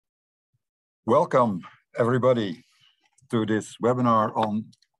Welcome, everybody, to this webinar on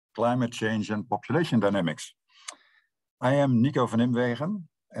climate change and population dynamics. I am Nico van Imwegen,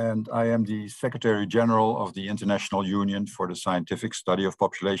 and I am the Secretary General of the International Union for the Scientific Study of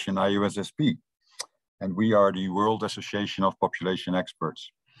Population, IUSSP. And we are the World Association of Population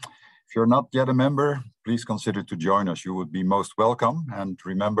Experts. If you're not yet a member, please consider to join us. You would be most welcome. And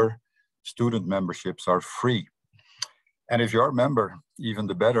remember, student memberships are free. And if you're a member, even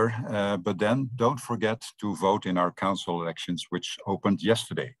the better, but then don't forget to vote in our council elections, which opened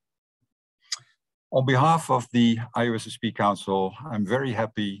yesterday. On behalf of the IUSSP Council, I'm very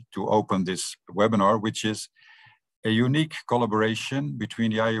happy to open this webinar, which is a unique collaboration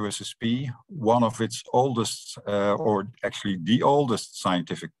between the IUSSP, one of its oldest, or actually the oldest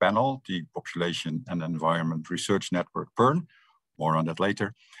scientific panel, the Population and Environment Research Network, PERN, more on that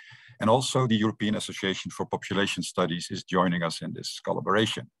later, and also the European Association for Population Studies is joining us in this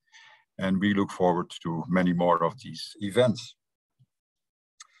collaboration. And we look forward to many more of these events.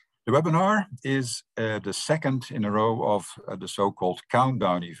 The webinar is the second in a row of the so-called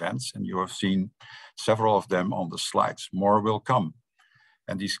countdown events, and you have seen several of them on the slides. More will come.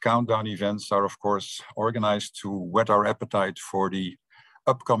 And these countdown events are, of course, organized to whet our appetite for the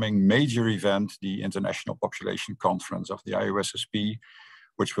upcoming major event, the International Population Conference of the IUSSP,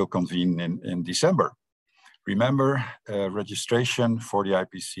 which will convene in December. Remember, registration for the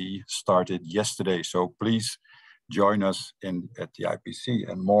IPC started yesterday, so please join us at the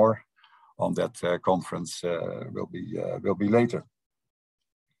IPC, and more on that conference will be later.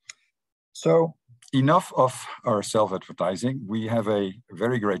 So enough of our self-advertising. We have a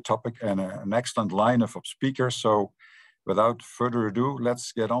very great topic and an excellent lineup of speakers. So without further ado,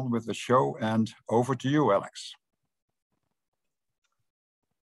 let's get on with the show, and over to you, Alex.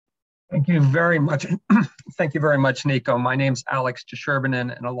 Thank you very much. Thank you very much, Nico. My name's Alex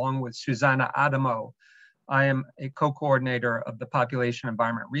Tshirbanen, and along with Susanna Adamo, I am a co-coordinator of the Population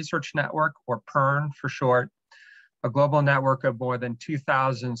Environment Research Network, or PERN for short, a global network of more than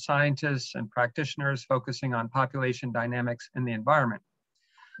 2,000 scientists and practitioners focusing on population dynamics in the environment.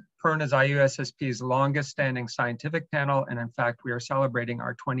 PERN is IUSSP's longest standing scientific panel, and in fact, we are celebrating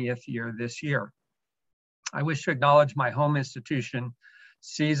our 20th year this year. I wish to acknowledge my home institution,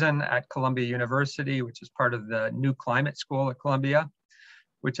 season at Columbia University, which is part of the New Climate School at Columbia,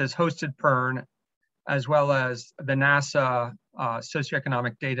 which has hosted PERN, as well as the NASA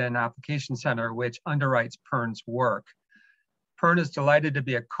Socioeconomic Data and Application Center, which underwrites PERN's work. PERN is delighted to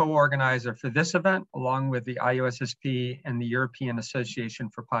be a co-organizer for this event, along with the IUSSP and the European Association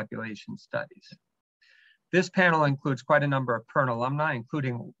for Population Studies. This panel includes quite a number of PERN alumni,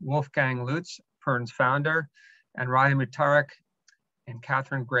 including Wolfgang Lutz, PERN's founder, and Raya Mutarek and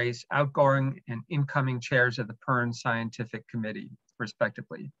Catherine Grace, outgoing and incoming chairs of the PERN Scientific Committee,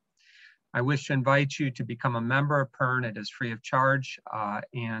 respectively. I wish to invite you to become a member of PERN. It is free of charge,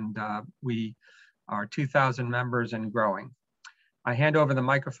 and we are 2,000 members and growing. I hand over the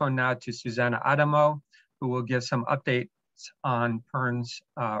microphone now to Susanna Adamo, who will give some updates on PERN's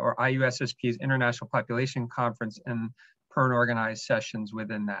or IUSSP's International Population Conference and PERN organized sessions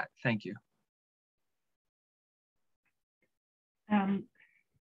within that. Thank you.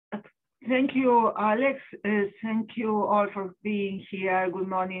 Thank you, Alex. Thank you all for being here. Good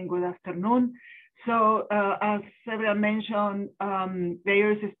morning, good afternoon. So as several mentioned, the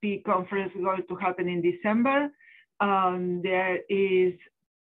IUSSP conference is going to happen in December. There is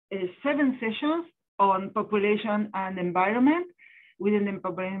 7 sessions on population and environment within the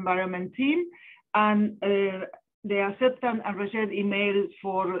population environment team. And the acceptance and reject emails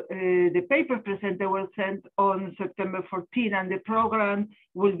for the paper presented were sent on September 14, and the program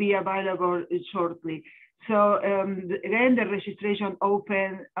will be available shortly. So again, the registration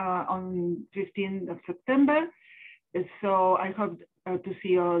opened on 15th of September. So I hope to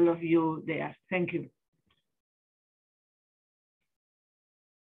see all of you there. Thank you.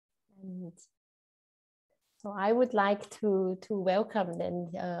 So I would like to welcome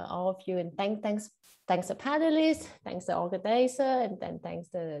then all of you, and thanks the panelists, thanks the organizer, and then thanks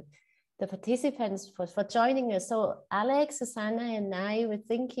the participants for joining us. So Alex, Susanna, and I were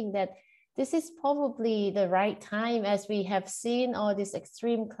thinking that this is probably the right time, as we have seen all these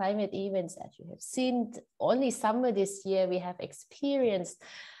extreme climate events that you have seen. Only summer this year we have experienced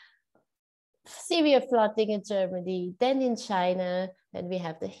severe flooding in Germany, then in China, then we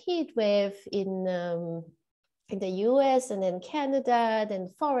have the heat wave in the US, and then Canada, then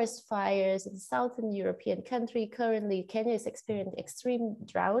forest fires in southern European country. Currently, Kenya is experiencing extreme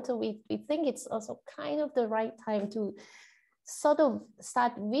drought. So we think it's also kind of the right time to sort of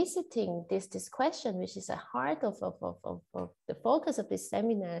start visiting this question, which is the heart of the focus of this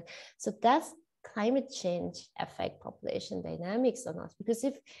seminar. So does climate change affect population dynamics or not? Because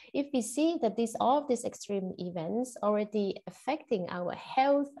if we see that all of these extreme events already affecting our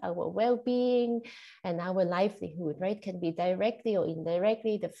health, our well-being, and our livelihood, right, can be directly or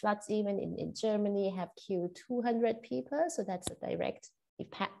indirectly. The floods even in Germany have killed 200 people, so that's a direct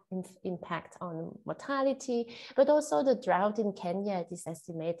impact on mortality. But also the drought in Kenya, it is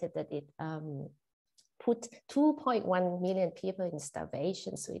estimated that it put 2.1 million people in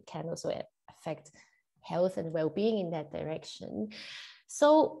starvation, so it can also affect health and well-being in that direction.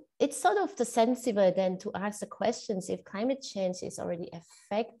 So it's sort of the sensible then to ask the questions, if climate change is already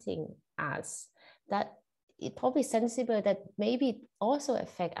affecting us, that it's probably sensible that maybe also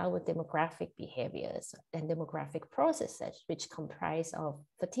affect our demographic behaviors and demographic processes, which comprise of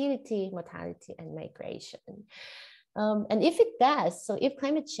fertility, mortality, and migration. And if it does, so if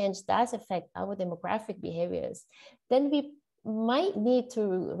climate change does affect our demographic behaviors, then we might need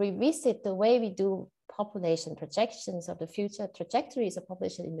to revisit the way we do population projections of the future trajectories of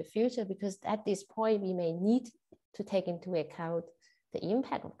population in the future, because at this point we may need to take into account the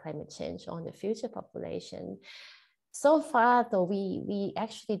impact of climate change on the future population. So far, though, we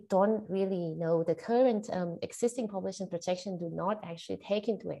actually don't really know. The current existing population projections do not actually take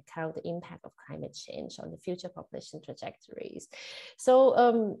into account the impact of climate change on the future population trajectories.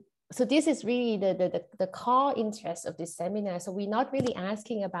 So, so this is really the core interest of this seminar. So we're not really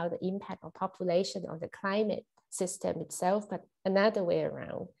asking about the impact of population on the climate system itself, but another way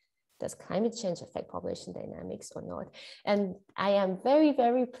around. Does climate change affect population dynamics or not? And I am very,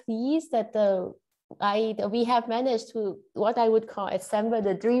 very pleased that we have managed to, what I would call, assemble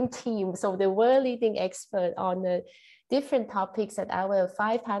the dream team. So the world leading expert on the different topics that our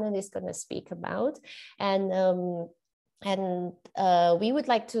 5 panelists going to speak about. And we would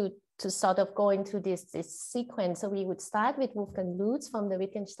like to sort of go into this sequence. So we would start with Wolfgang Lutz from the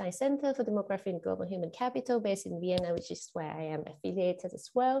Wittgenstein Center for Demography and Global Human Capital based in Vienna, which is where I am affiliated as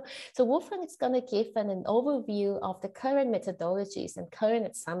well. So Wolfgang is going to give an overview of the current methodologies and current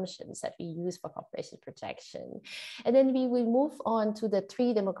assumptions that we use for population projection. And then we will move on to the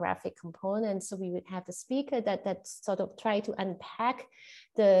 3 demographic components. So we would have the speaker that sort of try to unpack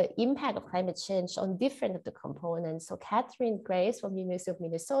the impact of climate change on different of the components. So Catherine Grace from the University of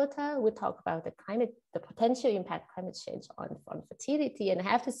Minnesota will talk about the potential impact of climate change on fertility. And I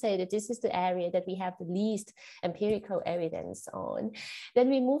have to say that this is the area that we have the least empirical evidence on. Then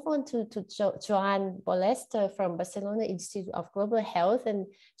we move on to Joan Bolester from Barcelona Institute of Global Health. And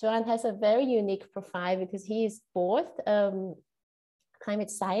Joan has a very unique profile because he is both climate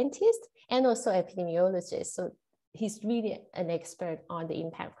scientist and also epidemiologist. So he's really an expert on the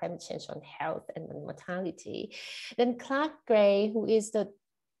impact of climate change on health and mortality. Then Clark Gray, who is the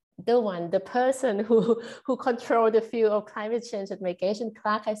person who controls the field of climate change and migration.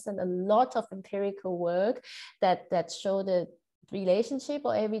 Clark has done a lot of empirical work that show the relationship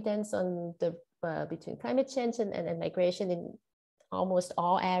or evidence on the between climate change and migration in almost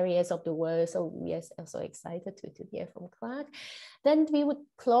all areas of the world. So we are also excited to hear from Clark. Then we would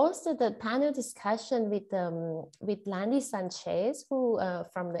close the panel discussion with Landy Sanchez, who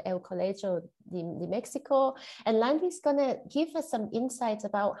from the El Colegio de Mexico. And Landy's gonna give us some insights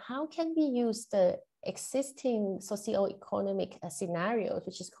about how can we use the existing socioeconomic scenarios,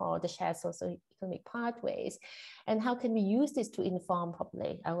 which is called the shared socioeconomic pathways, and how can we use this to inform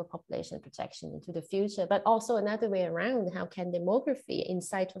our population projection into the future. But also another way around, how can demography,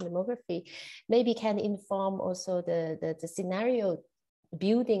 insight from demography, maybe can inform also the scenario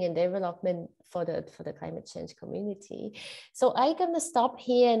building and development for the climate change community. So I'm gonna stop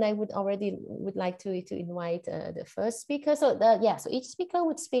here, and I would like to invite the first speaker. So so each speaker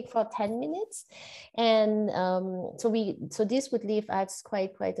would speak for 10 minutes, and so this would leave us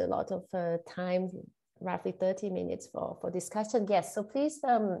quite a lot of time, roughly 30 minutes for discussion. Yes, so please.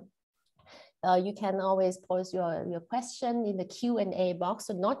 You can always pose your question in the Q&A box,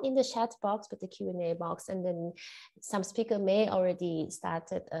 so not in the chat box, but the Q&A box, and then some speaker may already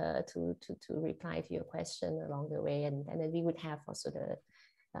started to reply to your question along the way, and then we would have also the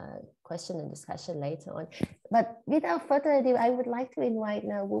question and discussion later on. But without further ado, I would like to invite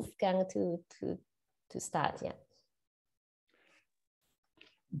now Wolfgang to start. Yeah.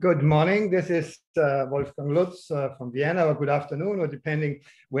 Good morning. This is Wolfgang Lutz from Vienna, or good afternoon, or depending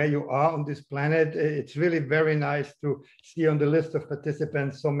where you are on this planet. It's really very nice to see on the list of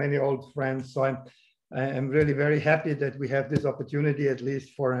participants so many old friends. So I'm really very happy that we have this opportunity, at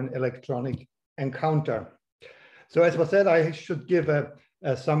least for an electronic encounter. So as was said, I should give a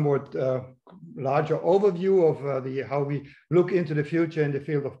a somewhat larger overview of how we look into the future in the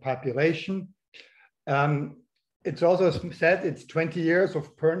field of population. It's also said it's 20 years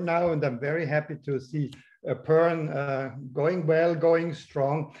of PERN now, and I'm very happy to see PERN going well, going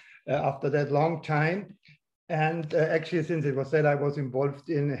strong after that long time. And actually, since it was said, I was involved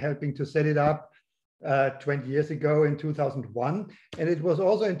in helping to set it up 20 years ago in 2001. And it was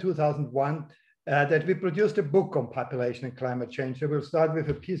also in 2001 that we produced a book on population and climate change. So we'll start with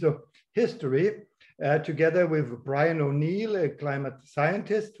a piece of history together with Brian O'Neill, a climate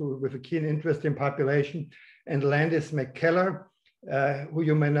scientist with a keen interest in population, and Landis McKellar, who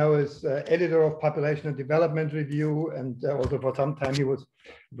you may know is editor of Population and Development Review, and also for some time he was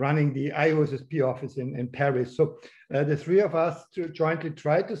running the IUSSP office in Paris. So the three of us jointly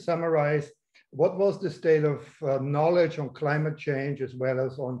tried to summarize what was the state of knowledge on climate change as well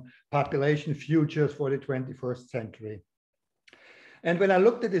as on population futures for the 21st century. And when I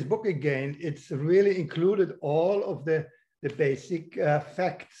looked at this book again, it's really included all of the basic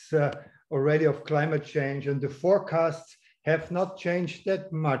facts already of climate change, and the forecasts have not changed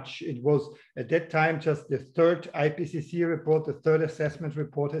that much. It was at that time just the third IPCC report, the third assessment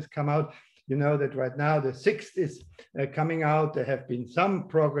report has come out. You know that right now the sixth is coming out. There have been some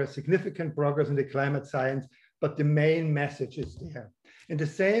progress, significant progress in the climate science, but the main message is there. And the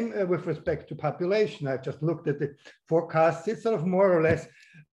same with respect to population. I've just looked at the forecasts. It's sort of more or less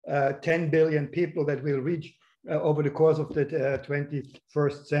 10 billion people that will reach over the course of the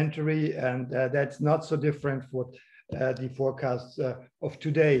 21st century. And that's not so different what the forecasts of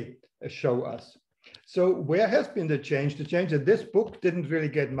today show us. So where has been the change? The change that this book didn't really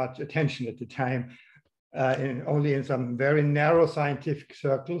get much attention at the time, only in some very narrow scientific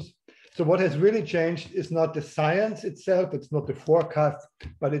circles. So what has really changed is not the science itself, it's not the forecast,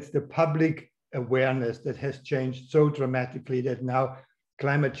 but it's the public awareness that has changed so dramatically that now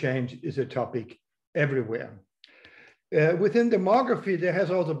climate change is a topic everywhere. Within demography, there has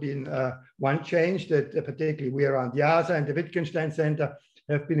also been one change that particularly we around IIASA and the Wittgenstein Center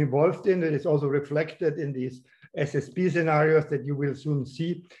have been involved in. It is also reflected in these SSP scenarios that you will soon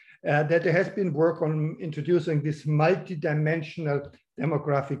see, that there has been work on introducing this multidimensional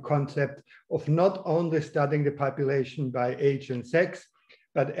demographic concept of not only studying the population by age and sex,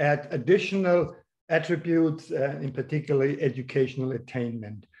 but add additional attributes, in particular educational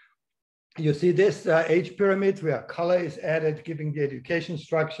attainment. You see this age pyramid where color is added, giving the education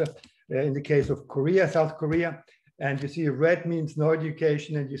structure in the case of Korea, South Korea. And you see red means no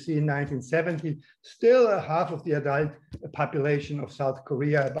education. And you see in 1970, still half of the adult population of South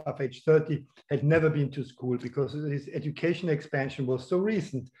Korea above age 30 had never been to school because this education expansion was so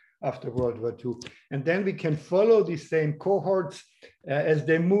recent after World War II. And then we can follow these same cohorts as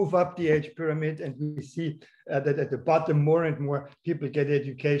they move up the age pyramid, and we see that at the bottom more and more people get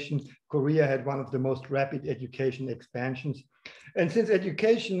education. Korea had one of the most rapid education expansions. And since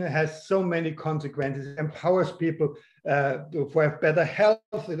education has so many consequences, it empowers people to have better health,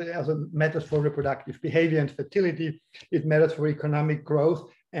 it also matters for reproductive behavior and fertility, it matters for economic growth,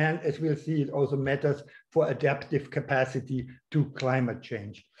 and as we'll see, it also matters for adaptive capacity to climate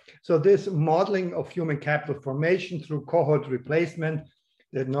change. So this modeling of human capital formation through cohort replacement,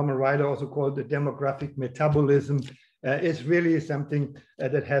 that Norman Ryder also called the demographic metabolism, is really something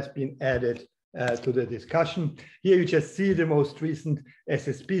that has been added to the discussion. Here you just see the most recent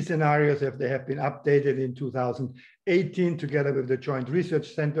SSP scenarios, if they have been updated in 2018 together with the Joint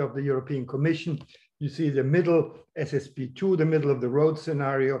Research Center of the European Commission. You see the middle SSP2, the middle of the road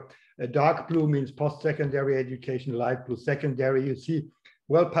scenario. Dark blue means post-secondary education, light blue secondary. You see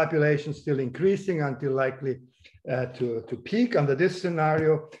world population still increasing until likely to peak under this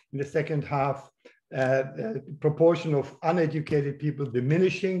scenario. In the second half, proportion of uneducated people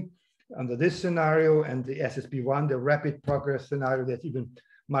diminishing under this scenario, and the SSP1, the rapid progress scenario, that's even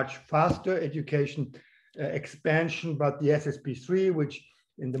much faster education expansion. But the SSP3, which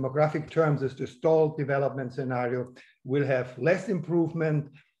in demographic terms is the stalled development scenario, will have less improvement,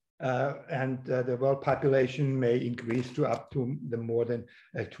 and the world population may increase to up to more than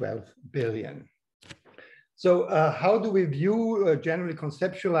 12 billion. So how do we view, generally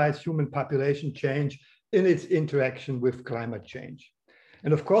conceptualize human population change in its interaction with climate change?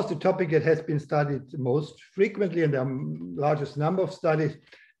 And of course, the topic that has been studied most frequently and the largest number of studies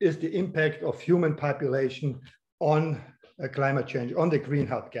is the impact of human population on climate change, on the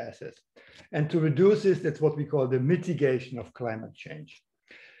greenhouse gases. And to reduce this, that's what we call the mitigation of climate change.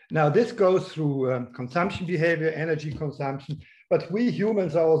 Now, this goes through consumption behavior, energy consumption, but we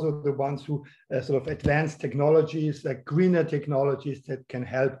humans are also the ones who sort of advance technologies, like greener technologies that can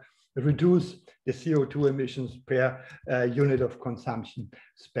help reduce the CO2 emissions per unit of consumption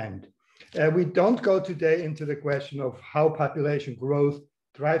spent. We don't go today into the question of how population growth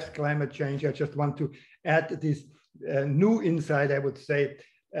drives climate change. I just want to add this new insight, I would say,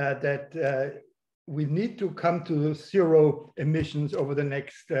 that we need to come to zero emissions over the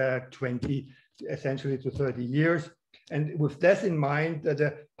next 20, essentially to 30 years. And with this in mind,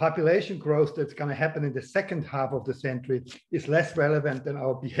 the population growth that's going to happen in the second half of the century is less relevant than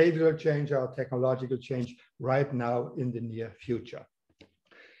our behavioral change, our technological change right now in the near future.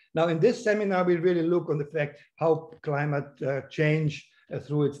 Now, in this seminar, we really look on the fact how climate change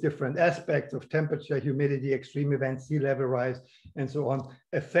through its different aspects of temperature, humidity, extreme events, sea level rise, and so on,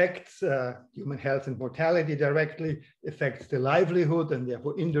 affects human health and mortality directly, affects the livelihood, and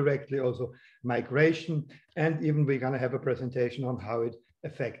therefore indirectly also migration. And even we're going to have a presentation on how it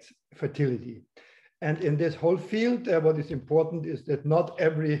affects fertility. And in this whole field, what is important is that not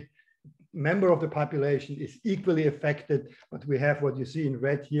every member of the population is equally affected, but we have what you see in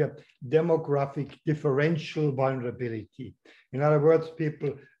red here, demographic differential vulnerability. In other words,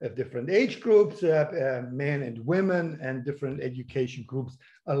 people of different age groups, men and women, and different education groups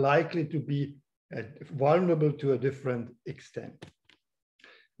are likely to be vulnerable to a different extent.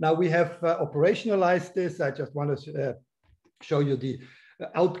 Now we have operationalized this. I just want to show you the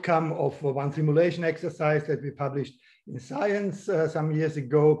outcome of one simulation exercise that we published in Science some years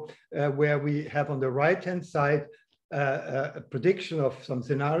ago, where we have on the right-hand side a prediction of some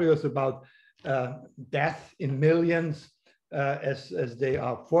scenarios about death in millions as they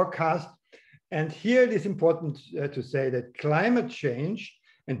are forecast. And here it is important to say that climate change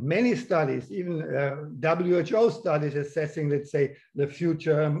and many studies, even WHO studies assessing, let's say, the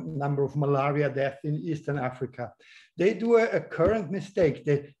future number of malaria deaths in Eastern Africa, they do a current mistake.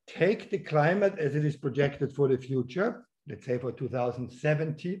 They take the climate as it is projected for the future, let's say for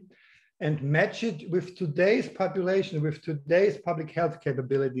 2070, and match it with today's population, with today's public health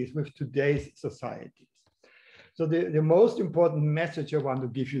capabilities, with today's societies. So the most important message I want to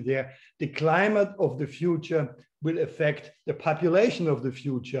give you there, the climate of the future will affect the population of the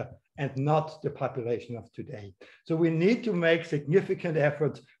future and not the population of today. So we need to make significant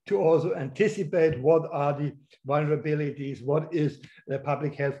efforts to also anticipate what are the vulnerabilities, what is the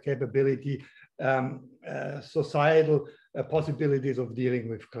public health capability, societal possibilities of dealing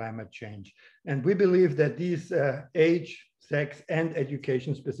with climate change. And we believe that these age, sex, and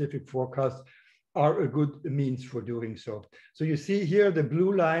education-specific forecasts are a good means for doing so. So you see here the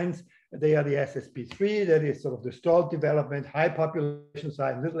blue lines, they are the IUSSP3, that is sort of the stalled development, high population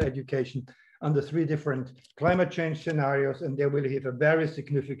size, little education, under 3 different climate change scenarios, and they will have a very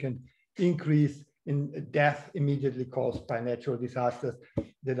significant increase in death immediately caused by natural disasters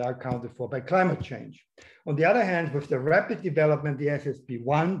that are accounted for by climate change. On the other hand, with the rapid development, the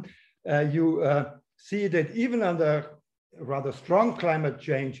IUSSP1, you see that even under rather strong climate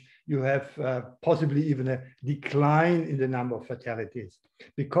change, you have possibly even a decline in the number of fatalities,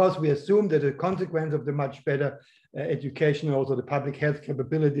 because we assume that a consequence of the much better education, also the public health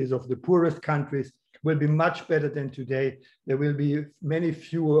capabilities of the poorest countries, will be much better than today. There will be many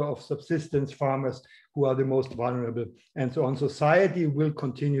fewer of subsistence farmers who are the most vulnerable, and so on. Society will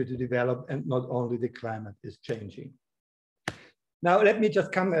continue to develop, and not only the climate is changing. Now, let me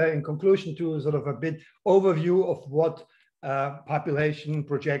just come in conclusion to sort of a bit overview of what population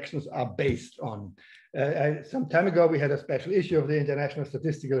projections are based on. Some time ago, we had a special issue of the International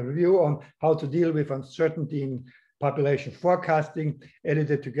Statistical Review on how to deal with uncertainty in population forecasting,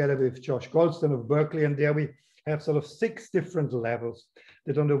 edited together with Josh Goldstein of Berkeley. And there we have sort of 6 different levels.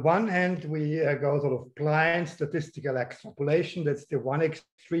 That on the one hand, we go sort of blind statistical extrapolation. That's the one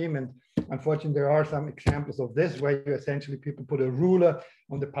extreme. And unfortunately, there are some examples of this where you essentially people put a ruler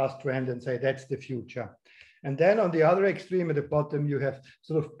on the past trend and say that's the future. And then on the other extreme at the bottom, you have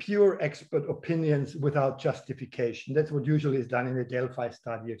sort of pure expert opinions without justification. That's what usually is done in a Delphi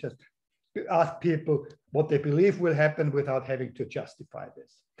study. You just ask people what they believe will happen without having to justify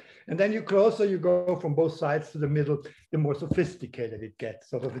this. And then you closer you go from both sides to the middle, the more sophisticated it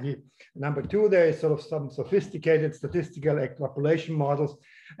gets. Sort of the number 2, there is sort of some sophisticated statistical extrapolation models.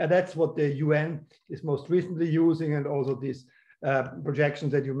 And that's what the UN is most recently using, and also these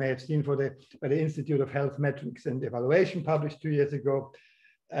projections that you may have seen by the Institute of Health Metrics and Evaluation, published 2 years ago.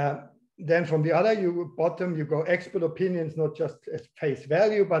 Then from the other bottom, you go expert opinions, not just as face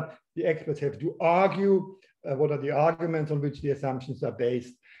value, but the experts have to argue what are the arguments on which the assumptions are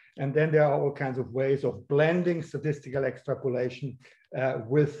based. And then there are all kinds of ways of blending statistical extrapolation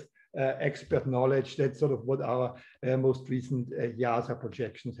with expert knowledge. That's sort of what our most recent IASA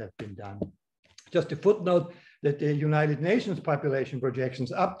projections have been done. Just a footnote, that the United Nations population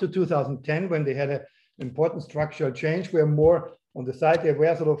projections up to 2010, when they had an important structural change, were more on the side. They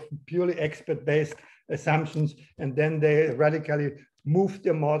were sort of purely expert-based assumptions, and then they radically moved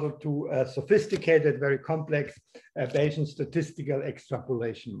their model to a sophisticated, very complex Bayesian statistical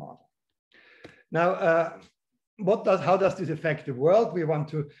extrapolation model. Now, how does this affect the world? We want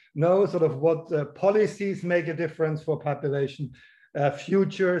to know sort of what policies make a difference for population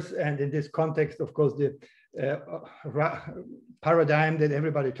futures, and in this context, of course, the paradigm that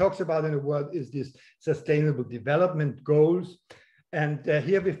everybody talks about in the world is this sustainable development goals. And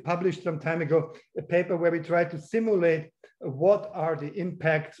here we've published some time ago a paper where we try to simulate what are the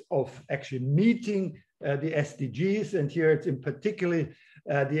impacts of actually meeting the SDGs. And here it's in particularly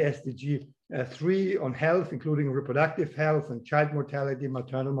the SDG 3 on health, including reproductive health and child mortality,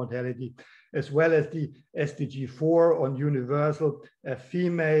 maternal mortality, as well as the SDG 4 on universal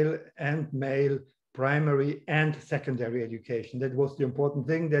female and male primary and secondary education. That was the important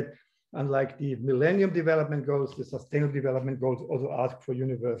thing, that unlike the Millennium Development Goals, the Sustainable Development Goals also ask for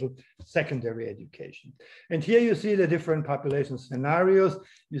universal secondary education. And here you see the different population scenarios.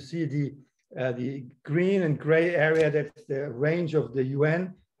 You see the green and gray area, that's the range of the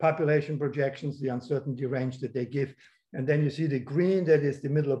UN population projections, the uncertainty range that they give. And then you see the green, that is the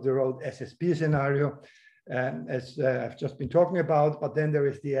middle of the road SSP scenario, as I've just been talking about. But then there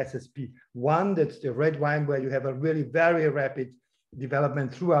is the SSP1, that's the red line, where you have a really very rapid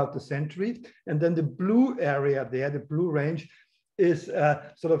development throughout the century. And then the blue area there, the blue range, is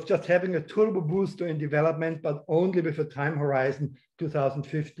sort of just having a turbo booster in development, but only with a time horizon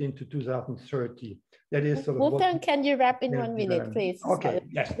 2015 to 2030. That is sort of Wolfgang, can you wrap in 1 minute, please? Okay,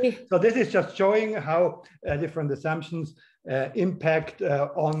 yes. So this is just showing how different assumptions impact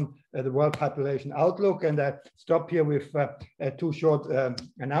on the world population outlook. And I stop here with two short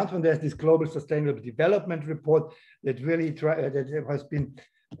announcements. There's this Global Sustainable Development Report that really that has been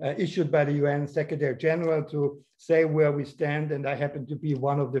issued by the UN Secretary General to say where we stand. And I happen to be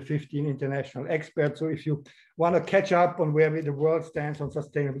one of the 15 international experts. So if you want to catch up on where the world stands on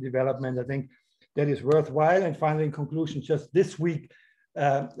sustainable development, I think that is worthwhile. And finally, in conclusion, just this week,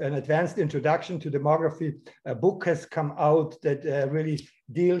 an advanced introduction to demography book has come out that really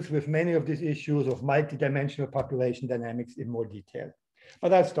deals with many of these issues of multidimensional population dynamics in more detail.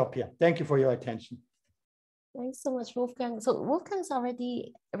 But I'll stop here. Thank you for your attention. Thanks so much, Wolfgang. So Wolfgang's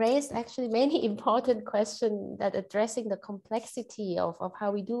already raised actually many important questions that addressing the complexity of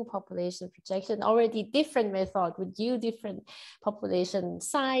how we do population projection, already different method with different population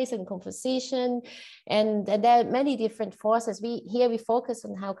size and composition. And there are many different forces. Here we focus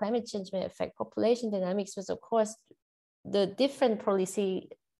on how climate change may affect population dynamics, but of course, the different policy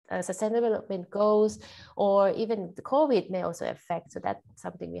sustainable development goals, or even the COVID may also affect. So that's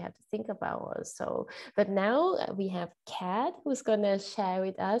something we have to think about also. But now we have Kat, who's going to share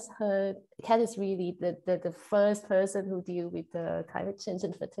with us. Kat is really the first person who deals with the climate change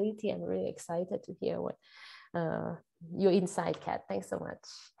and fertility. I'm really excited to hear what your insight, Kat. Thanks so much.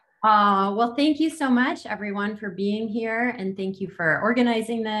 Well, thank you so much, everyone, for being here. And thank you for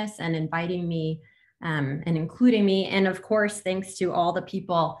organizing this and inviting me and including me. And of course, thanks to all the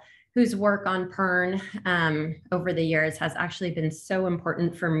people whose work on PERN over the years has actually been so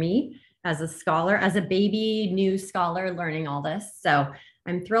important for me as a scholar, as a baby new scholar learning all this. So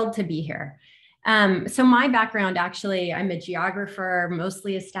I'm thrilled to be here. So my background, actually, I'm a geographer,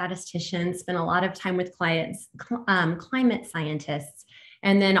 mostly a statistician, spent a lot of time with clients, climate scientists,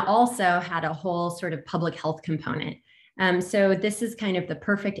 and then also had a whole sort of public health component. So this is kind of the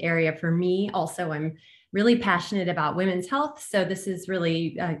perfect area for me. Also, I'm really passionate about women's health. So this is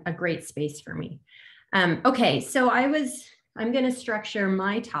really a great space for me. Okay, so I'm going to structure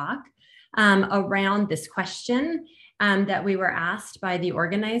my talk around this question that we were asked by the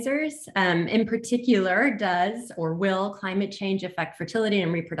organizers. In particular, does or will climate change affect fertility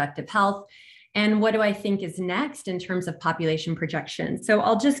and reproductive health? And what do I think is next in terms of population projections? So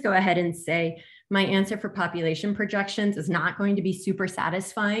I'll just go ahead and say my answer for population projections is not going to be super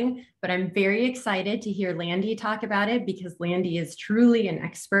satisfying, but I'm very excited to hear Landy talk about it because Landy is truly an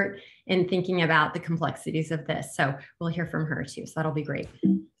expert in thinking about the complexities of this. So we'll hear from her too, so that'll be great.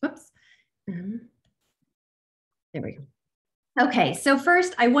 Whoops. There we go. Okay, so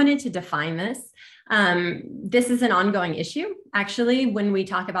first I wanted to define this. This is an ongoing issue. Actually, when we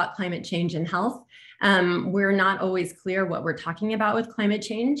talk about climate change and health, we're not always clear what we're talking about with climate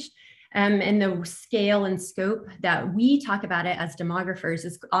change. And the scale and scope that we talk about it as demographers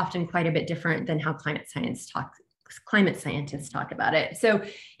is often quite a bit different than how climate scientists talk about it. So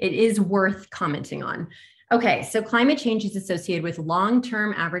it is worth commenting on. Okay, so climate change is associated with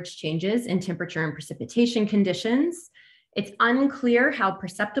long-term average changes in temperature and precipitation conditions. It's unclear how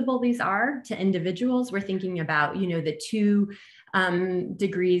perceptible these are to individuals. We're thinking about, the 2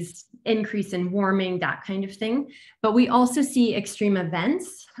 degrees increase in warming, that kind of thing. But we also see extreme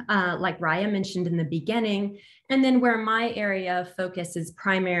events, like Raya mentioned in the beginning. And then where my area of focus is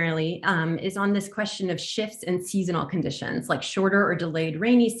primarily is on this question of shifts in seasonal conditions, like shorter or delayed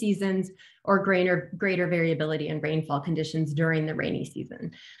rainy seasons, or greater variability in rainfall conditions during the rainy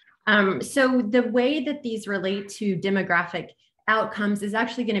season. So the way that these relate to demographic outcomes is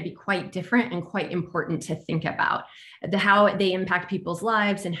actually going to be quite different and quite important to think about how they impact people's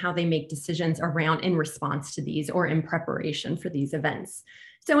lives and how they make decisions around in response to these or in preparation for these events.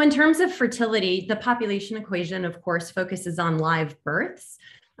 So in terms of fertility, the population equation, of course, focuses on live births.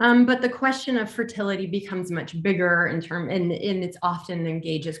 But the question of fertility becomes much bigger and it's often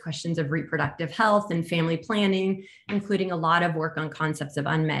engages questions of reproductive health and family planning, including a lot of work on concepts of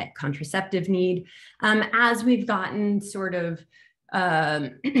unmet contraceptive need. As we've gotten sort of,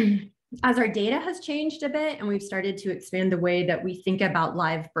 as our data has changed a bit and we've started to expand the way that we think about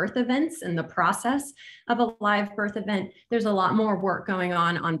live birth events and the process of a live birth event, there's a lot more work going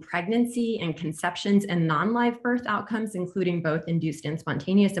on pregnancy and conceptions and non-live birth outcomes, including both induced and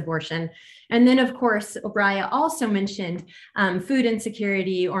spontaneous abortion. And then, of course, Raya also mentioned food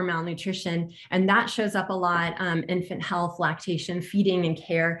insecurity or malnutrition, and that shows up a lot, infant health, lactation, feeding and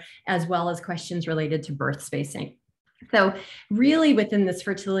care, as well as questions related to birth spacing. So really within this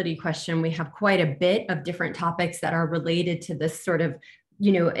fertility question, we have quite a bit of different topics that are related to this sort of,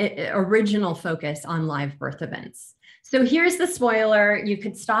 original focus on live birth events. So here's the spoiler. You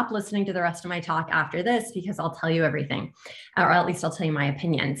could stop listening to the rest of my talk after this because I'll tell you everything, or at least I'll tell you my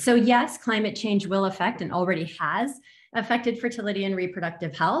opinion. So yes, climate change will affect and already has affected fertility and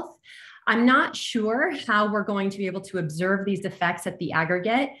reproductive health. I'm not sure how we're going to be able to observe these effects at the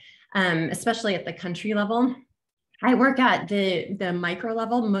aggregate, especially at the country level. I work at the micro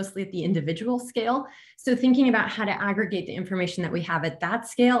level, mostly at the individual scale. So thinking about how to aggregate the information that we have at that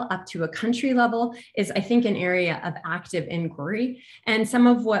scale up to a country level is, I think, an area of active inquiry. And some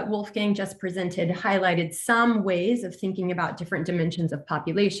of what Wolfgang just presented highlighted some ways of thinking about different dimensions of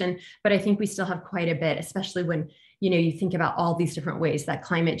population, but I think we still have quite a bit, especially when you think about all these different ways that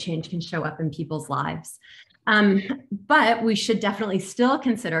climate change can show up in people's lives. But we should definitely still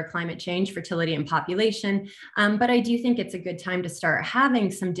consider climate change, fertility, and population. But I do think it's a good time to start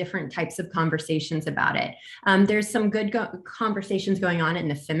having some different types of conversations about it. There's some good conversations going on in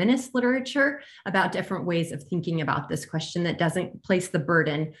the feminist literature about different ways of thinking about this question that doesn't place the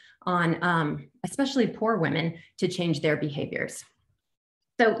burden on especially poor women to change their behaviors.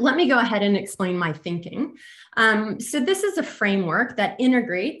 So let me go ahead and explain my thinking. So this is a framework that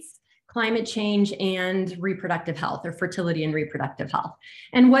integrates climate change and reproductive health, or fertility and reproductive health.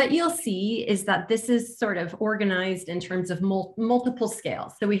 And what you'll see is that this is sort of organized in terms of multiple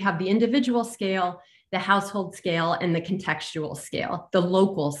scales. So we have the individual scale, the household scale, and the contextual scale, the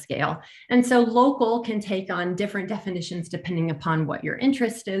local scale. And so local can take on different definitions depending upon what your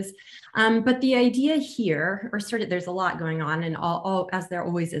interest is. But the idea here, or sort of there's a lot going on, and all as there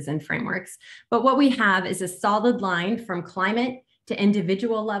always is in frameworks, but what we have is a solid line from climate to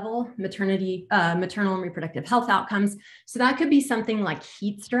individual level maternal and reproductive health outcomes. So that could be something like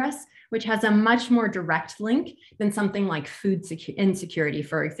heat stress, which has a much more direct link than something like food insecurity,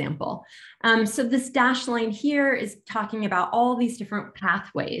 for example. So this dashed line here is talking about all these different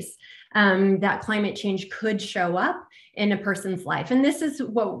pathways that climate change could show up in a person's life. And this is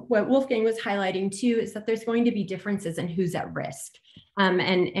what Wolfgang was highlighting too, is that there's going to be differences in who's at risk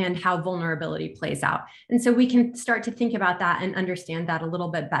and how vulnerability plays out. And so we can start to think about that and understand that a little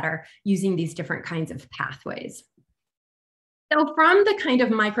bit better using these different kinds of pathways. So from the kind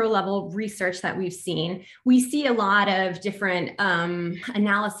of micro level research that we've seen, we see a lot of different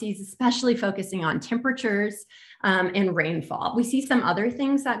analyses, especially focusing on temperatures and rainfall. We see some other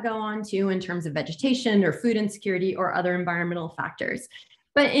things that go on too in terms of vegetation or food insecurity or other environmental factors.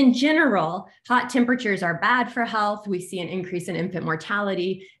 But in general, hot temperatures are bad for health. We see an increase in infant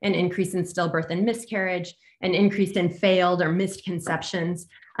mortality, an increase in stillbirth and miscarriage, an increase in failed or missed conceptions,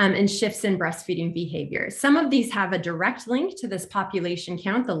 and shifts in breastfeeding behaviors. Some of these have a direct link to this population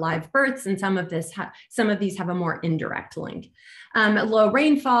count, the live births, and some of these have a more indirect link. Low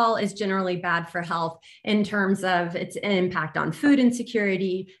rainfall is generally bad for health in terms of its impact on food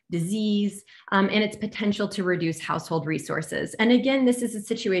insecurity, disease, and its potential to reduce household resources. And again, this is a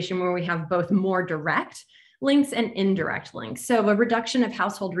situation where we have both more direct links and indirect links. So a reduction of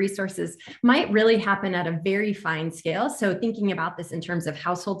household resources might really happen at a very fine scale. So thinking about this in terms of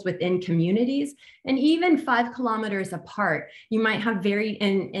households within communities, and even 5 kilometers apart, you might have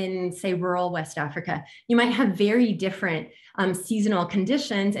in say rural West Africa, you might have very different seasonal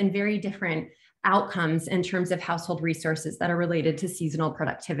conditions and very different outcomes in terms of household resources that are related to seasonal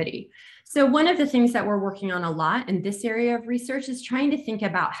productivity. So one of the things that we're working on a lot in this area of research is trying to think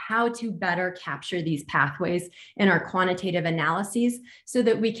about how to better capture these pathways in our quantitative analyses so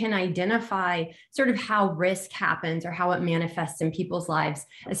that we can identify sort of how risk happens or how it manifests in people's lives,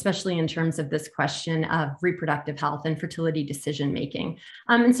 especially in terms of this question of reproductive health and fertility decision-making.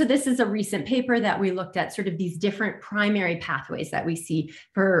 And so this is a recent paper that we looked at sort of these different primary pathways that we see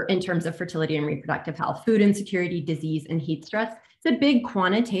in terms of fertility and reproductive health: food insecurity, disease, and heat stress. It's a big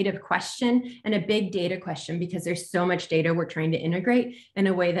quantitative question and a big data question because there's so much data we're trying to integrate in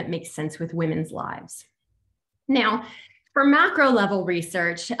a way that makes sense with women's lives. Now, for macro level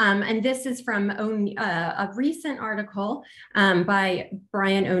research, and this is from a recent article by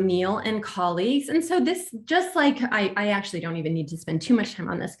Brian O'Neill and colleagues. And so this, just like, I actually don't even need to spend too much time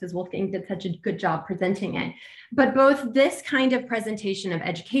on this because Wolfgang did such a good job presenting it. But both this kind of presentation of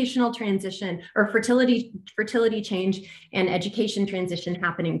educational transition or fertility change and education transition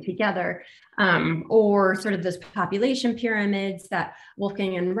happening together, or sort of those population pyramids that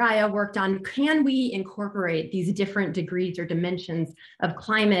Wolfgang and Raya worked on, can we incorporate these different degrees or dimensions of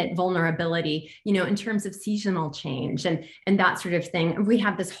climate vulnerability, you know, in terms of seasonal change and that sort of thing? We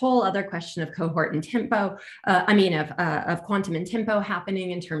have this whole other question of cohort and tempo, of quantum and tempo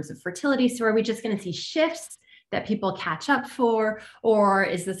happening in terms of fertility. So are we just going to see shifts that people catch up for, or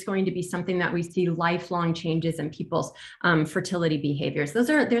is this going to be something that we see lifelong changes in people's fertility behaviors?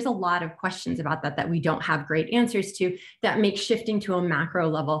 There's a lot of questions about that we don't have great answers to, that make shifting to a macro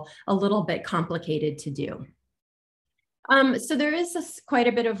level a little bit complicated to do. So there is quite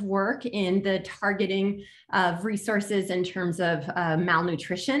a bit of work in the targeting of resources in terms of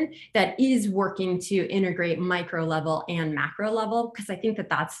malnutrition that is working to integrate micro level and macro level, because I think that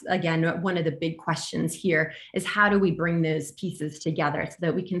that's, again, one of the big questions here is how do we bring those pieces together so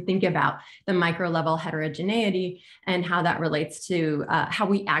that we can think about the micro level heterogeneity and how that relates to how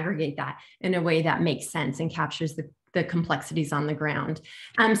we aggregate that in a way that makes sense and captures the complexities on the ground.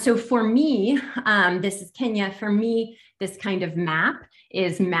 So for me, this is Kenya. For me, this kind of map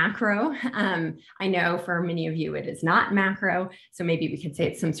is macro. I know for many of you it is not macro, so maybe we could say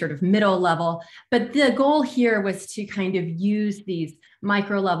it's some sort of middle level, but the goal here was to kind of use these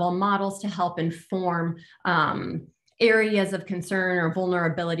micro level models to help inform areas of concern or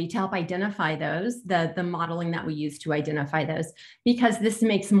vulnerability, to help identify those, the modeling that we use to identify those, because this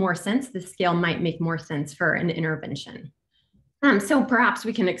makes more sense. The scale might make more sense for an intervention. So perhaps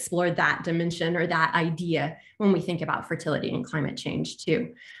we can explore that dimension or that idea when we think about fertility and climate change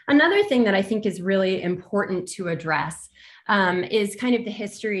too. Another thing that I think is really important to address is kind of the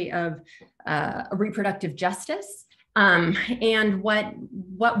history of reproductive justice. And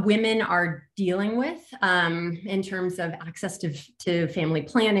what women are dealing with in terms of access to family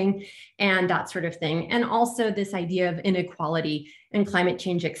planning and that sort of thing. And also this idea of inequality and climate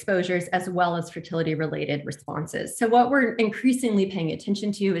change exposures, as well as fertility related responses. So what we're increasingly paying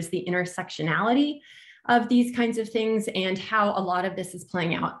attention to is the intersectionality of these kinds of things and how a lot of this is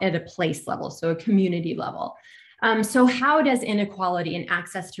playing out at a place level, so a community level. So how does inequality and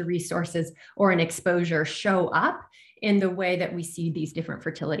access to resources or an exposure show up in the way that we see these different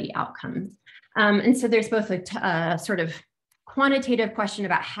fertility outcomes? And so there's both a sort of quantitative question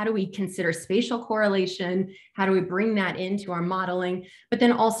about how do we consider spatial correlation, how do we bring that into our modeling, but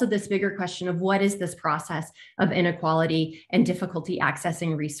then also this bigger question of what is this process of inequality and difficulty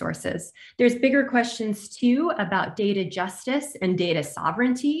accessing resources. There's bigger questions too about data justice and data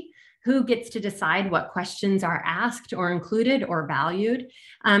sovereignty. Who gets to decide what questions are asked or included or valued?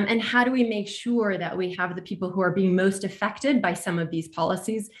 And how do we make sure that we have the people who are being most affected by some of these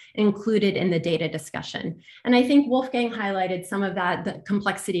policies included in the data discussion? And I think Wolfgang highlighted some of that, the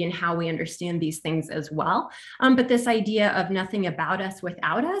complexity in how we understand these things as well. But this idea of nothing about us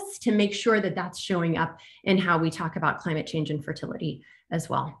without us, to make sure that that's showing up in how we talk about climate change and fertility as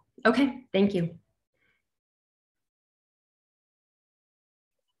well. Okay, thank you.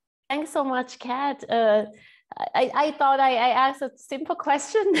 Thanks so much, Kat. I thought I asked a simple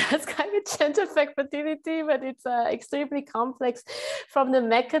question, that's climate change affect fertility, but it's extremely complex from the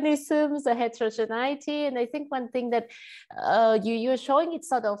mechanisms, the heterogeneity. And I think one thing that you're showing, it's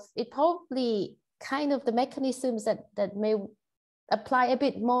sort of, it probably kind of the mechanisms that may apply a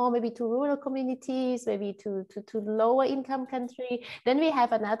bit more maybe to rural communities, maybe to lower income country. Then we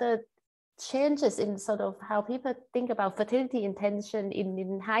have another changes in sort of how people think about fertility intention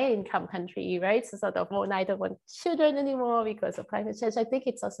in higher income country, right? So sort of more neither want children anymore because of climate change. I think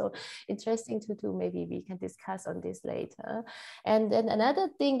it's also interesting to maybe we can discuss on this later. And then another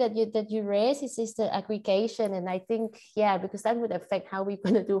thing that you raise is the aggregation. And I think, yeah, because that would affect how we're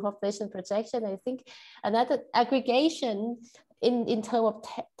going to do population projection. I think another aggregation in terms of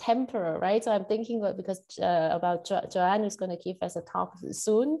temporal, right? So I'm thinking about Joanne, who's going to give us a talk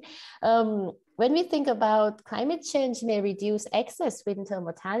soon. When we think about climate change may reduce excess winter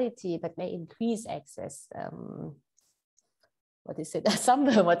mortality, but may increase excess,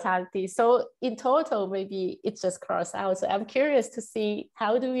 summer mortality. So in total, maybe it's just crossed out. So I'm curious to see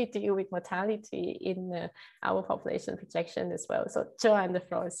how do we deal with mortality in our population projection as well. So Joanne, the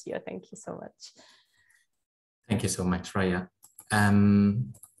floor is here. Thank you so much. Thank you so much, Raya.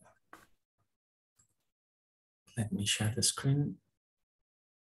 Let me share the screen.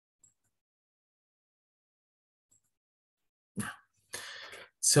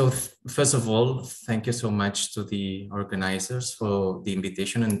 So first of all, thank you so much to the organizers for the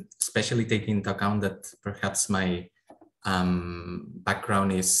invitation, and especially taking into account that perhaps my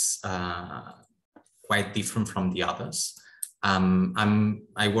background is quite different from the others.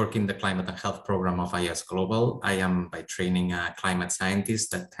 I work in the climate and health program of IS Global. I am by training a climate scientist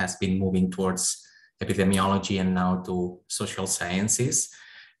that has been moving towards epidemiology and now to social sciences.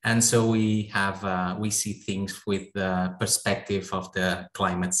 And so we see things with the perspective of the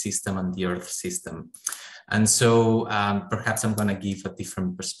climate system and the Earth system. And so perhaps I'm going to give a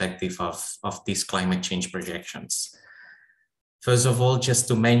different perspective of these climate change projections. First of all, just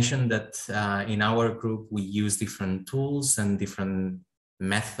to mention that in our group, we use different tools and different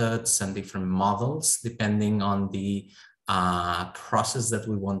methods and different models, depending on the process that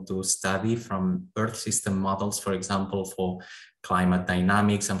we want to study, from Earth system models, for example, for climate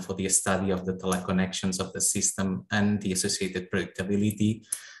dynamics and for the study of the teleconnections of the system and the associated predictability,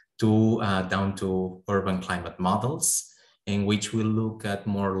 to down to urban climate models, in which we look at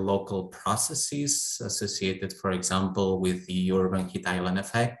more local processes associated, for example, with the urban heat island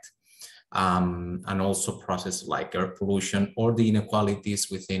effect, and also processes like air pollution or the inequalities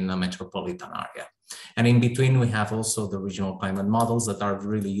within a metropolitan area. And in between, we have also the regional climate models that are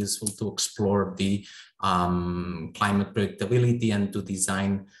really useful to explore the climate predictability and to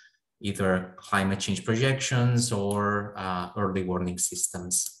design either climate change projections or early warning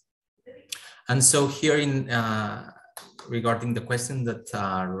systems. And so here regarding the question that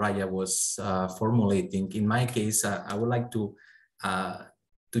Raya was formulating, in my case, I would like to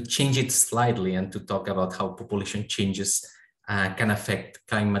change it slightly and to talk about how population changes can affect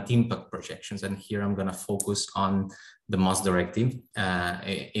climate impact projections. And here I'm going to focus on the most direct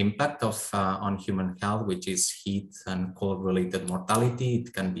impact on human health, which is heat and cold-related mortality.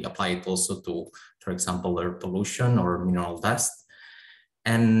 It can be applied also to, for example, air pollution or mineral dust.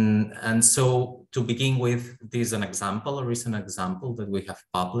 And so to begin with, this is an example, a recent example that we have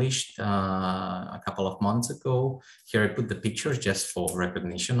published a couple of months ago. Here I put the pictures just for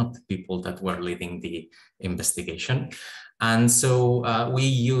recognition of the people that were leading the investigation. And so we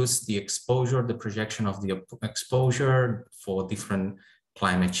use the exposure, the projection of the exposure for different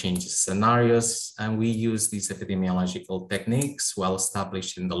climate change scenarios. And we use these epidemiological techniques well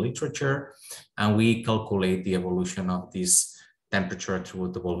established in the literature. And we calculate the evolution of this temperature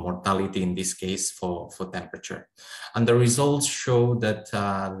attributable mortality, in this case for temperature. And the results show that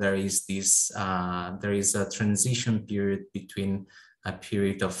there is a transition period between a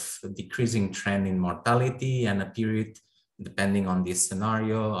period of decreasing trend in mortality and a period, depending on this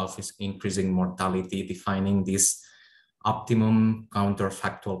scenario, of increasing mortality, defining this optimum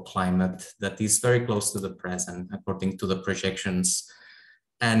counterfactual climate that is very close to the present, according to the projections.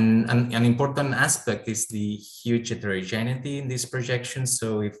 And an important aspect is the huge heterogeneity in these projections.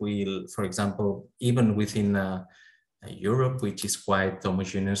 So if we, for example, even within Europe, which is quite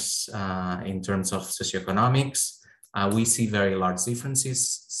homogeneous in terms of socioeconomics, we see very large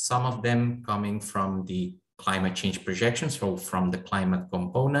differences, some of them coming from the climate change projections, so from the climate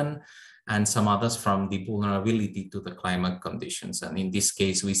component, and some others from the vulnerability to the climate conditions. And in this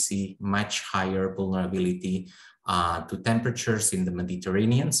case, we see much higher vulnerability to temperatures in the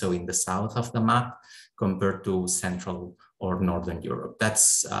Mediterranean, so in the south of the map, compared to Central or Northern Europe.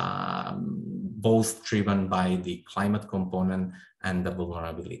 That's both driven by the climate component and the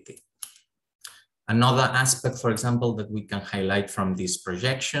vulnerability. Another aspect, for example, that we can highlight from these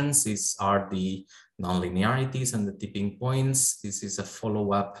projections are the nonlinearities and the tipping points. This is a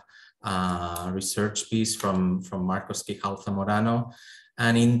follow-up research piece from Marcos Quijal Zamorano.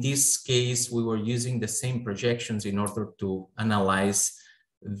 And in this case, we were using the same projections in order to analyze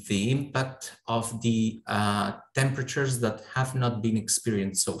the impact of the temperatures that have not been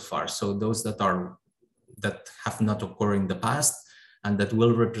experienced so far. So those that have not occurred in the past and that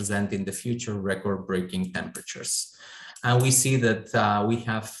will represent in the future record-breaking temperatures. And we see that we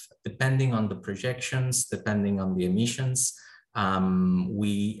have, depending on the projections, depending on the emissions,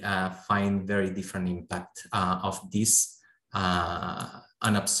 we find very different impact of this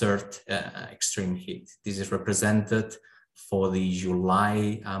unobserved extreme heat. This is represented for the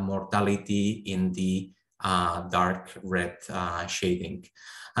July mortality in the dark red shading.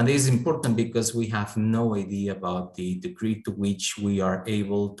 And this is important because we have no idea about the degree to which we are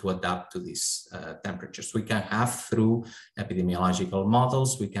able to adapt to these temperatures. We can have, through epidemiological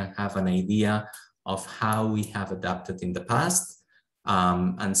models, we can have an idea of how we have adapted in the past.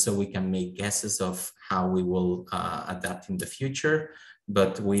 And so we can make guesses of how we will adapt in the future,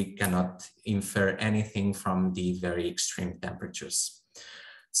 but we cannot infer anything from the very extreme temperatures.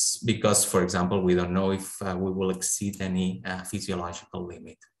 Because, for example, we don't know if we will exceed any physiological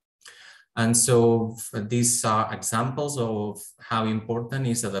limit. And so these are examples of how important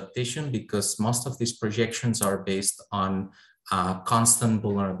is adaptation, because most of these projections are based on constant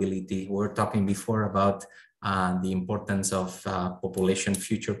vulnerability. We were talking before about the importance of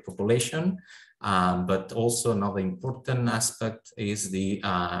future population, but also another important aspect is the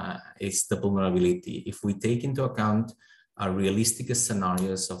vulnerability. If we take into account realistic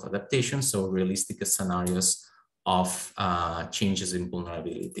scenarios of adaptation, so realistic scenarios of changes in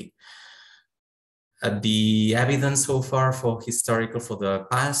vulnerability. The evidence so far for the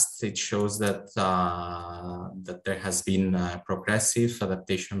past, it shows that that there has been a progressive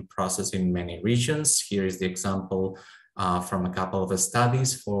adaptation process in many regions. Here is the example from a couple of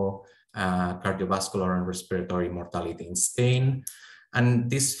studies for cardiovascular and respiratory mortality in Spain. And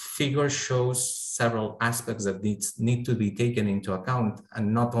this figure shows several aspects that need to be taken into account,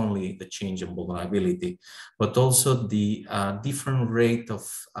 and not only the change in vulnerability, but also the different rate of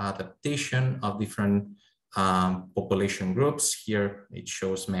adaptation of different population groups. Here it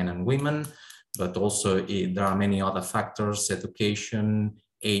shows men and women, but also there are many other factors, education,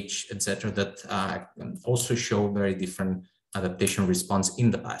 age, etc., that also show very different adaptation response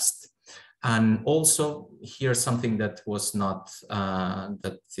in the past. And also here something that was not,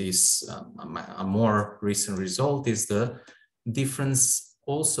 that is a more recent result is the difference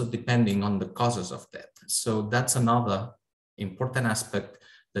also depending on the causes of death. So that's another important aspect,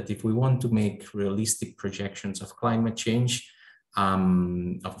 that if we want to make realistic projections of climate change,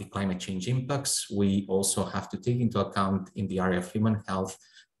 of the climate change impacts, we also have to take into account in the area of human health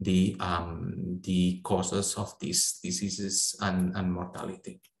the causes of these diseases and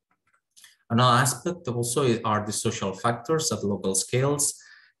mortality. Another aspect also are the social factors at local scales.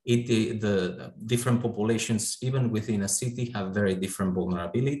 The different populations, even within a city, have very different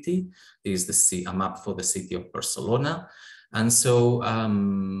vulnerability. This is a map for the city of Barcelona. And so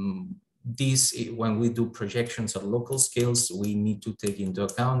when we do projections at local scales, we need to take into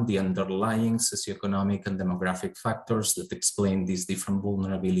account the underlying socioeconomic and demographic factors that explain this different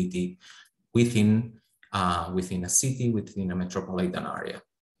vulnerability within a city, within a metropolitan area.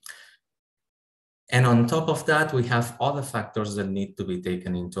 And on top of that, we have other factors that need to be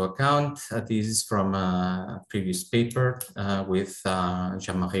taken into account. This is from a previous paper with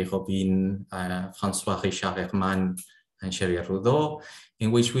Jean-Marie Robin, François Richard Herman, and Cherie Rudeau,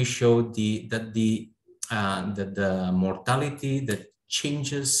 in which we showed that the mortality that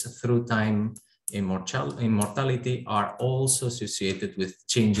changes through time in mortality are also associated with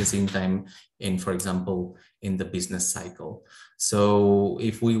changes in time in, for example, in the business cycle. So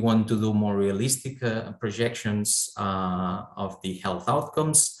if we want to do more realistic projections of the health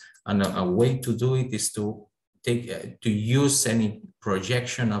outcomes, and a way to do it is to use any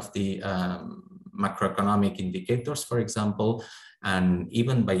projection of the macroeconomic indicators, for example, and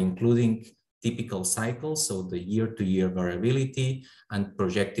even by including typical cycles, so the year-to-year variability, and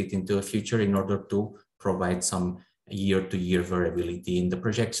project it into a future in order to provide some year-to-year variability in the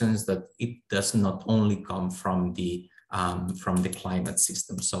projections, that it does not only come from the climate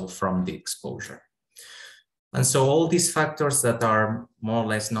system, so from the exposure. And so all these factors that are more or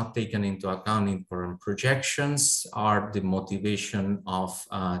less not taken into account in current projections are the motivation of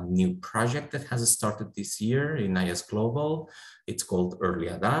a new project that has started this year in IS Global. It's called Early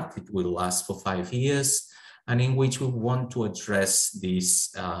Adapt. It will last for 5 years, and in which we want to address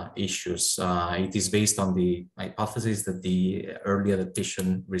these issues. It is based on the hypothesis that the early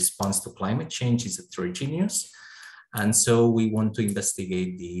adaptation response to climate change is heterogeneous. And so we want to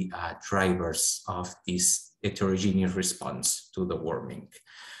investigate the drivers of this heterogeneous response to the warming.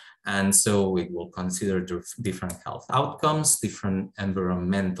 And so it will consider different health outcomes, different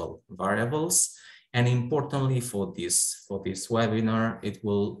environmental variables. And importantly for this webinar, it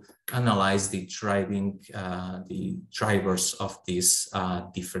will analyze the drivers of these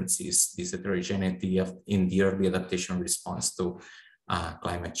differences, this heterogeneity in the early adaptation response to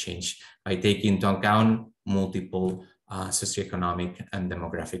climate change by taking into account multiple socioeconomic and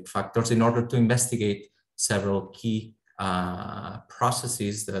demographic factors in order to investigate several key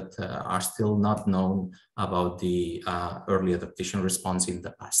processes that are still not known about the early adaptation response in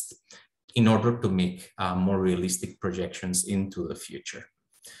the past, in order to make more realistic projections into the future.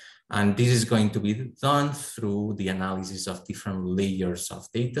 And this is going to be done through the analysis of different layers of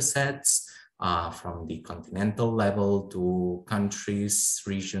data sets, from the continental level to countries,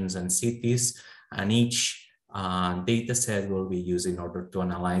 regions, and cities. And each data set will be used in order to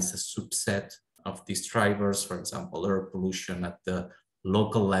analyze a subset of these drivers, for example, air pollution at the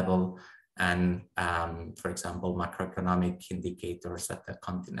local level, and for example, macroeconomic indicators at the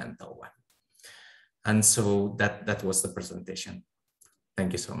continental one. And so that was the presentation.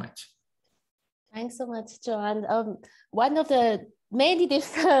 Thank you so much. Thanks so much, Joan. One of the many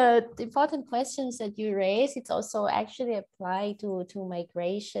different important questions that you raised, it's also actually applied to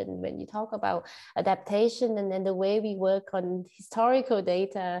migration. When you talk about adaptation and then the way we work on historical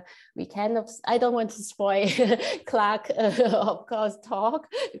data, we kind of, I don't want to spoil Clark, of course, talk,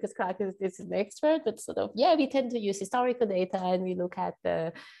 because Clark is an expert, but sort of, yeah, we tend to use historical data and we look at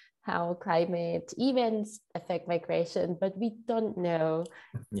how climate events affect migration, but we don't know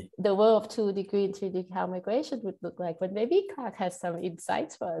the world of 2-degree and 3-degree how migration would look like. But maybe Clark has some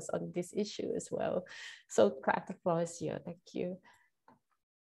insights for us on this issue as well. So Clark, the floor is yours. Thank you.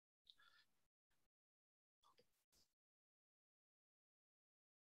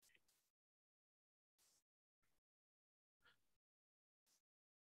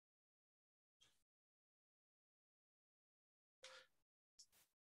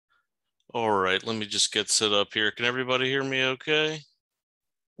 All right, let me just get set up here. Can everybody hear me okay?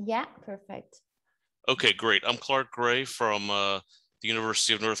 Yeah, perfect. Okay, great. I'm Clark Gray from the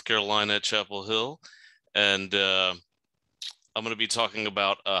University of North Carolina at Chapel Hill. And I'm going to be talking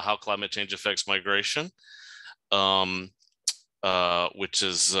about how climate change affects migration, which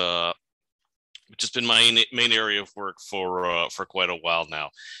has been my main area of work for quite a while now.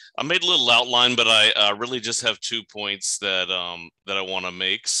 I made a little outline, but I really just have 2 points that I want to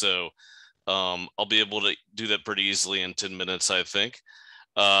make. So I'll be able to do that pretty easily in 10 minutes, I think.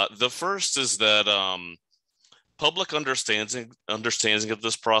 The first is that public understanding of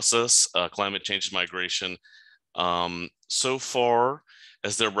this process, climate change and migration, so far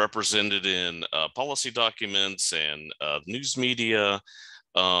as they're represented in policy documents and news media,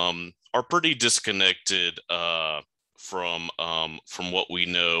 are pretty disconnected from what we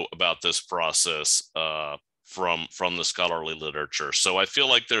know about this process from the scholarly literature. So I feel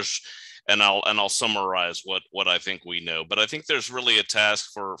like there's, and I'll summarize what I think we know, but I think there's really a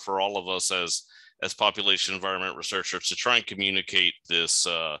task for all of us as population environment researchers to try and communicate this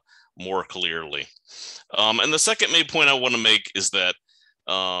more clearly. And the second main point I want to make is that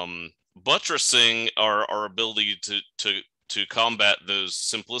buttressing our ability to combat those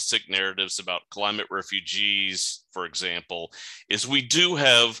simplistic narratives about climate refugees, for example, is we do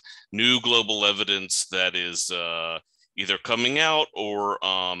have new global evidence that is either coming out or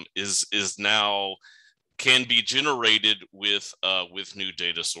is now can be generated with new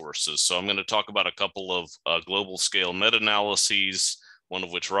data sources. So I'm going to talk about a couple of global scale meta-analyses, one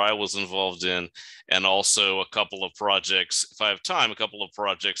of which Raya was involved in, and also a couple of projects, if I have time, a couple of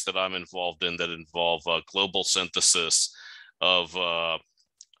projects that I'm involved in that involve global synthesis of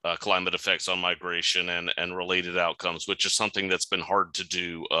climate effects on migration and related outcomes, which is something that's been hard to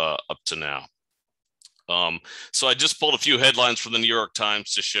do up to now. So I just pulled a few headlines from the New York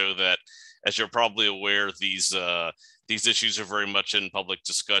Times to show that, as you're probably aware, these issues are very much in public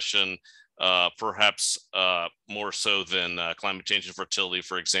discussion, perhaps more so than climate change and fertility,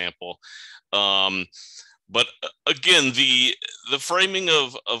 for example. But again, the framing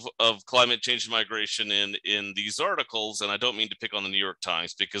of climate change and migration in these articles, and I don't mean to pick on the New York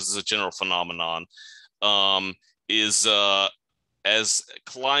Times because it's a general phenomenon, is as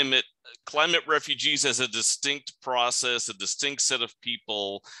climate refugees as a distinct process, a distinct set of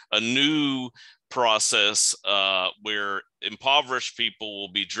people, a new process where impoverished people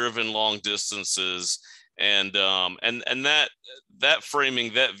will be driven long distances, and that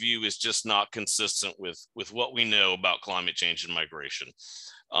framing, that view is just not consistent with what we know about climate change and migration.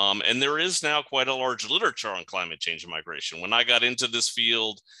 And there is now quite a large literature on climate change and migration. When I got into this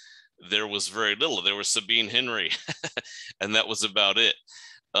field, there was very little. There was Sabine Henry, and that was about it.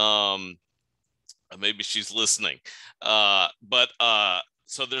 Maybe she's listening.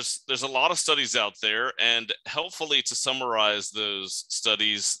 So there's a lot of studies out there, and helpfully to summarize those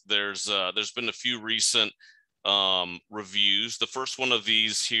studies, there's been a few recent reviews. The first one of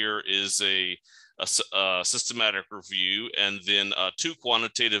these here is a systematic review, and then 2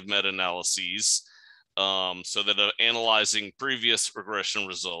 quantitative meta-analyses, so that analyzing previous regression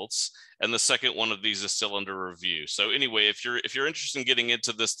results. And the second one of these is still under review. So anyway, if you're interested in getting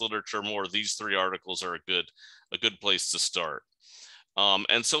into this literature more, these 3 articles are a good place to start.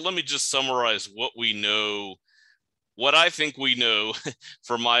 And so let me just summarize what we know, what I think we know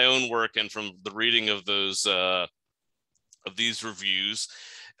from my own work and from the reading of those of these reviews.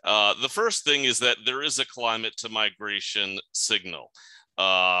 The first thing is that there is a climate to migration signal.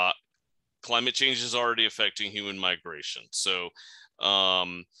 Climate change is already affecting human migration. So,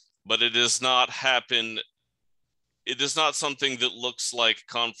 but it does not happen. It is not something that looks like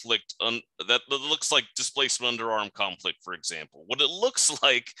conflict, that looks like displacement under armed conflict, for example. What it looks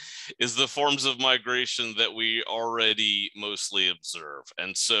like is the forms of migration that we already mostly observe.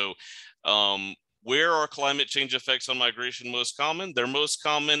 And so where are climate change effects on migration most common? They're most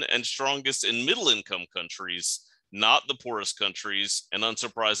common and strongest in middle income countries, not the poorest countries, and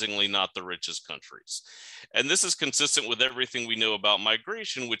unsurprisingly, not the richest countries. And this is consistent with everything we know about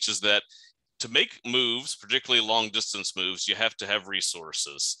migration, which is that to make moves, particularly long distance moves, you have to have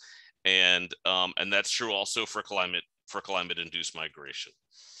resources. And that's true also for climate induced migration.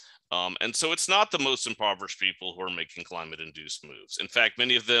 And so it's not the most impoverished people who are making climate induced moves. In fact,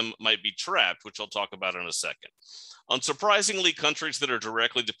 many of them might be trapped, which I'll talk about in a second. Unsurprisingly, countries that are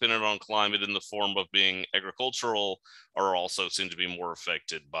directly dependent on climate in the form of being agricultural are also seen to be more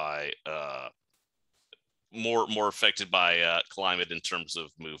affected by climate in terms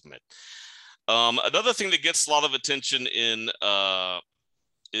of movement. Another thing that gets a lot of attention in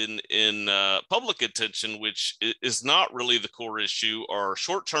public attention, which is not really the core issue, are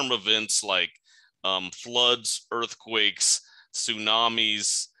short-term events like floods, earthquakes,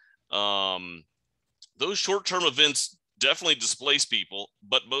 tsunamis. Those short-term events definitely displace people,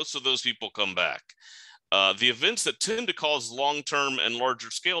 but most of those people come back. The events that tend to cause long-term and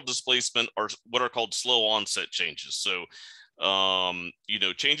larger scale displacement are what are called slow onset changes. So,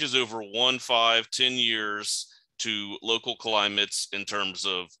 changes over 1, 5, 10 years to local climates in terms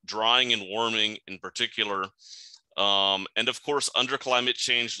of drying and warming in particular. And of course, under climate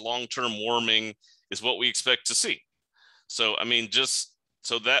change, long-term warming is what we expect to see. So, I mean,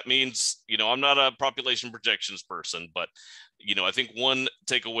 so that means, I'm not a population projections person, but, I think one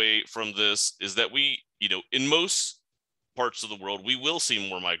takeaway from this is that we, in most parts of the world, we will see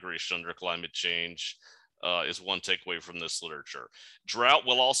more migration under climate change, is one takeaway from this literature. Drought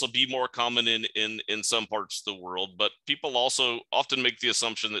will also be more common in some parts of the world, but people also often make the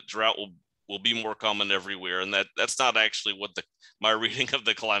assumption that drought will be more common everywhere, and that's not actually what my reading of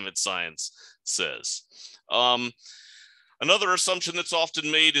the climate science says. Another assumption that's often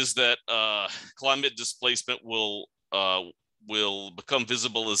made is that climate displacement will become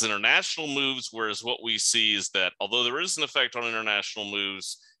visible as international moves, whereas what we see is that although there is an effect on international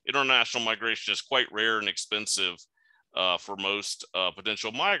moves, international migration is quite rare and expensive for most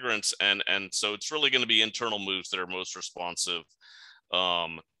potential migrants, and so it's really going to be internal moves that are most responsive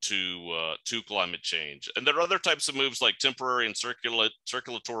to climate change. And there are other types of moves like temporary and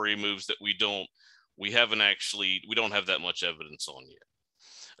circulatory moves that we don't have that much evidence on yet.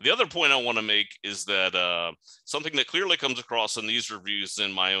 The other point I want to make is that something that clearly comes across in these reviews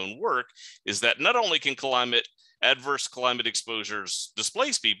in my own work is that not only can adverse climate exposures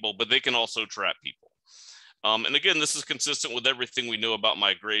displace people, but they can also trap people. And again, this is consistent with everything we know about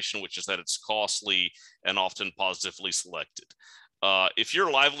migration, which is that it's costly and often positively selected. If your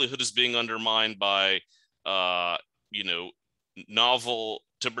livelihood is being undermined by, novel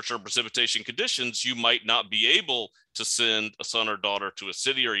temperature and precipitation conditions, you might not be able to send a son or daughter to a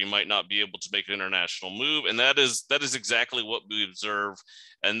city, or you might not be able to make an international move. And that is exactly what we observe.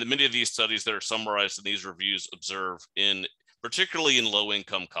 And many of these studies that are summarized in these reviews observe particularly in low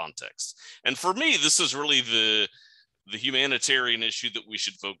income contexts. And for me, this is really the humanitarian issue that we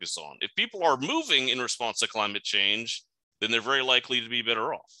should focus on. If people are moving in response to climate change, then they're very likely to be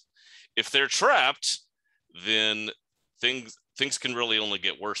better off. If they're trapped, then things can really only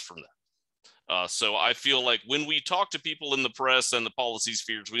get worse from that. So I feel like when we talk to people in the press and the policy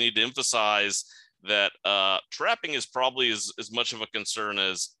spheres, we need to emphasize that trapping is probably as much of a concern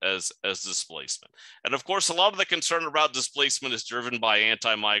as displacement. And of course, a lot of the concern about displacement is driven by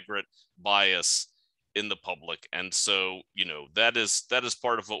anti-migrant bias in the public. And so, that is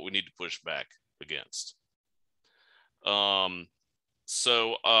part of what we need to push back against.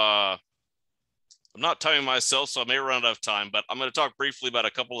 So I'm not timing myself, so I may run out of time, but I'm going to talk briefly about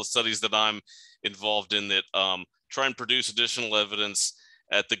a couple of studies that I'm involved in that try and produce additional evidence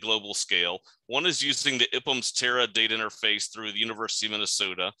at the global scale. One is using the IPUMS Terra data interface through the University of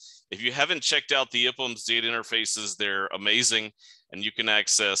Minnesota. If you haven't checked out the IPUMS data interfaces, they're amazing, and you can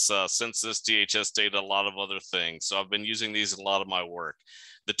access census, DHS data, a lot of other things. So I've been using these in a lot of my work.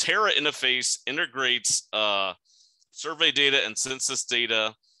 The Terra interface integrates survey data and census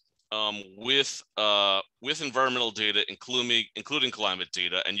data with environmental data, including climate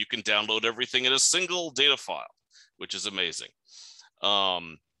data, and you can download everything in a single data file, which is amazing.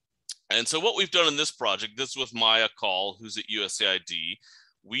 And so what we've done in this project, this is with Maya Call, who's at USAID,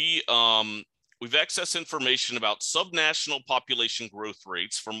 we've accessed information about subnational population growth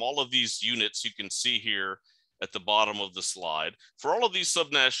rates from all of these units you can see here at the bottom of the slide. For all of these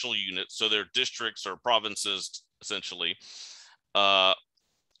subnational units, so they're districts or provinces, essentially,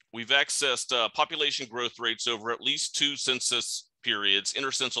 we've accessed population growth rates over at least 2 census periods,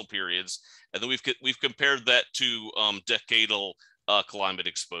 intercensal periods, and then we've compared that to decadal climate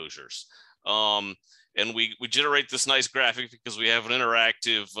exposures. And we generate this nice graphic because we have an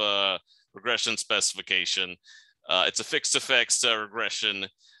interactive regression specification. It's a fixed effects regression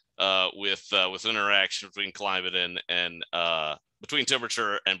with interaction between climate and between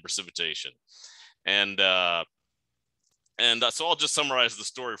temperature and precipitation. And so I'll just summarize the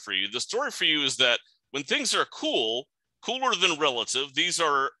story for you. The story for you is that when things are cooler than relative,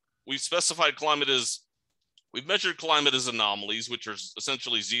 we've specified climate as, we've measured climate as anomalies, which are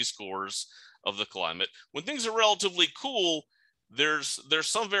essentially z-scores of the climate. When things are relatively cool, there's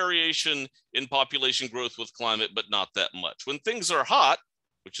some variation in population growth with climate, but not that much. When things are hot,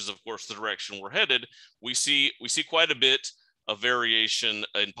 which is of course the direction we're headed, we see quite a bit of variation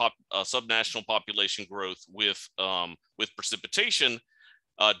in subnational population growth with precipitation.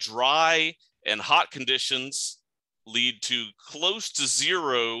 Dry and hot conditions lead to close to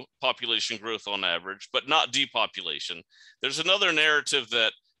zero population growth on average, but not depopulation. There's another narrative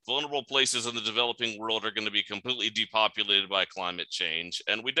that vulnerable places in the developing world are going to be completely depopulated by climate change,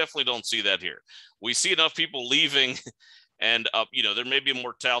 and we definitely don't see that here. We see enough people leaving, and there may be a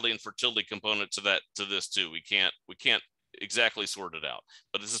mortality and fertility component to this too. We can't exactly sort it out,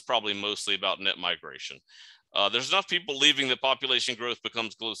 but this is probably mostly about net migration. There's enough people leaving that population growth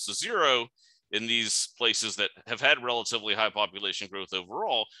becomes close to zero in these places that have had relatively high population growth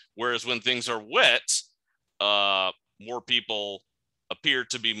overall, whereas when things are wet, more people appear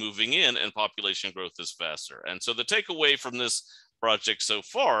to be moving in and population growth is faster. And so the takeaway from this project so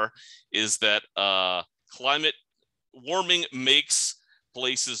far is that climate warming makes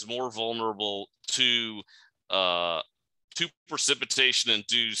places more vulnerable to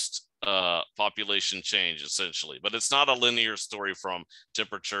precipitation-induced population change, essentially. But it's not a linear story from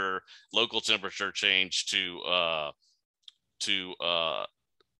local temperature change to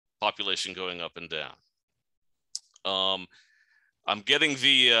population going up and down. I'm getting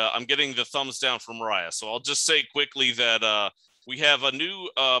the thumbs down from Mariah. So I'll just say quickly that we have a new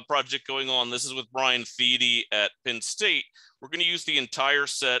project going on. This is with Brian Feedy at Penn State. We're going to use the entire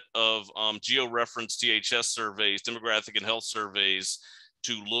set of geo-referenced DHS surveys, demographic and health surveys,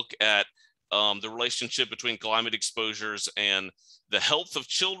 to look at the relationship between climate exposures and the health of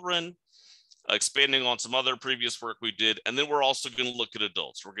children, expanding on some other previous work we did. And then we're also going to look at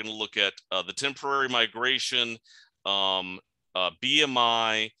adults. We're going to look at the temporary migration,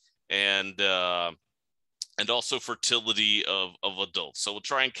 BMI, and also fertility of adults. So we'll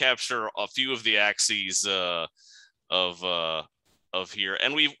try and capture a few of the axes of here.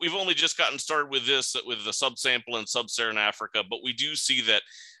 And we've only just gotten started with this, with the subsample in sub-Saharan Africa, but we do see that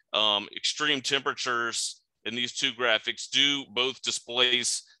extreme temperatures in these two graphics do both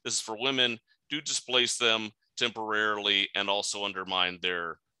displace, this is for women, do displace them temporarily and also undermine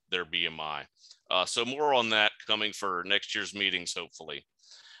their BMI. So more on that coming for next year's meetings, hopefully.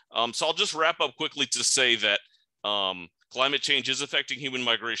 So I'll just wrap up quickly to say that climate change is affecting human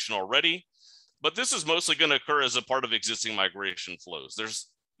migration already, but this is mostly going to occur as a part of existing migration flows. There's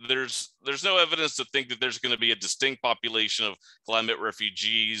no evidence to think that there's going to be a distinct population of climate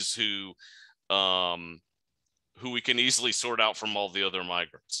refugees who we can easily sort out from all the other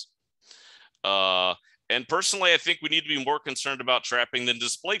migrants. And personally, I think we need to be more concerned about trapping than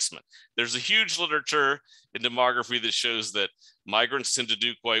displacement. There's a huge literature in demography that shows that migrants tend to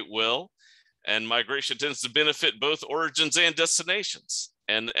do quite well, and migration tends to benefit both origins and destinations.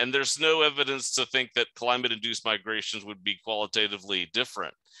 And there's no evidence to think that climate-induced migrations would be qualitatively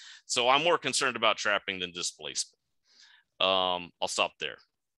different. So I'm more concerned about trapping than displacement. I'll stop there.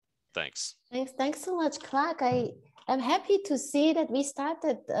 Thanks. Thanks so much, Clark. I I'm happy to see that we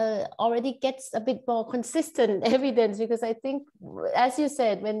started already gets a bit more consistent evidence, because I think, as you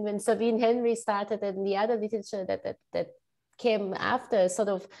said, when Sabine Henry started and the other literature that came after sort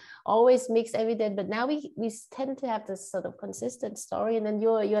of always mixed evidence, but now we tend to have this sort of consistent story. And then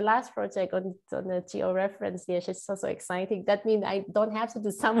your last project on the georeference here is so exciting. That means I don't have to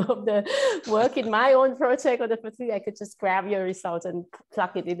do some of the work in my own project on the fertility. I could just grab your results and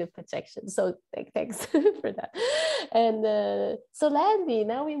plug it in the projection. So thanks for that. And so Landy,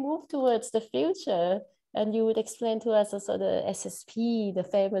 now we move towards the future. And you would explain to us also the SSP, the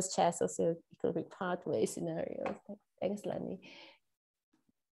famous chair socioeconomic pathway scenario. Thanks, Landy.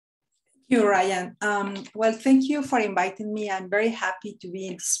 Thank you, Ryan. Well, thank you for inviting me. I'm very happy to be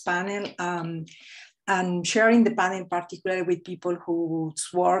in this panel and sharing the panel particularly with people whose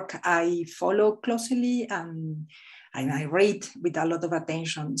work I follow closely and I read with a lot of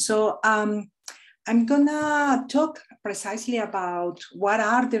attention. So I'm gonna talk precisely about what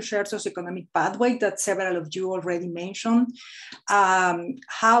are the shared socioeconomic pathways that several of you already mentioned.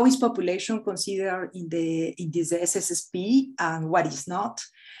 How is population considered in this SSSP and what is not?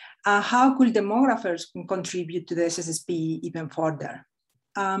 How could demographers contribute to the SSSP even further?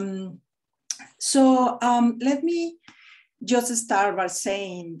 Let me just start by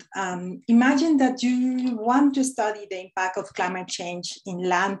saying, imagine that you want to study the impact of climate change in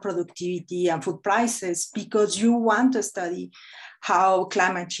land productivity and food prices because you want to study how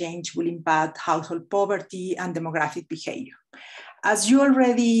climate change will impact household poverty and demographic behavior. As you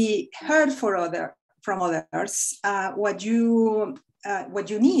already heard from others, what you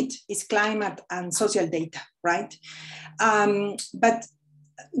need is climate and social data, right? But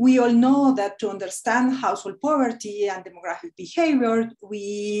we all know that to understand household poverty and demographic behavior,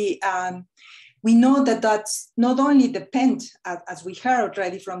 we know that that's not only depend, as we heard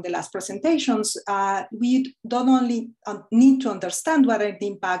already from the last presentations, we don't only need to understand what are the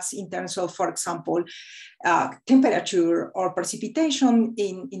impacts in terms of, for example, temperature or precipitation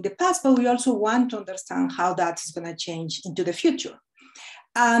in the past, but we also want to understand how that is going to change into the future.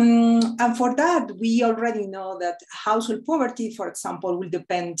 And for that, we already know that household poverty, for example, will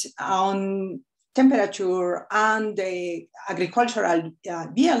depend on temperature and the agricultural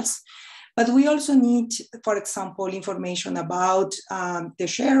yields. But we also need, for example, information about the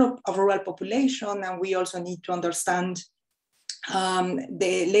share of rural population, and we also need to understand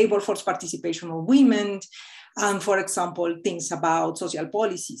the labor force participation of women, and, for example, things about social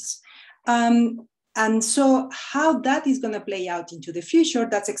policies. And so how that is going to play out into the future,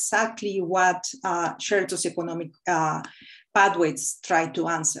 that's exactly what shared socioeconomic pathways try to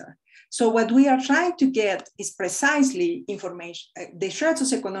answer. So what we are trying to get is precisely information. The shared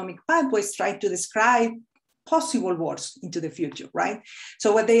socioeconomic pathways try to describe possible worlds into the future, right?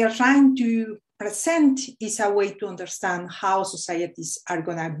 So what they are trying to present is a way to understand how societies are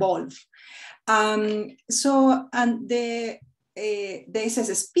going to evolve. The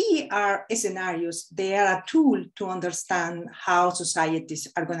SSSP are scenarios. They are a tool to understand how societies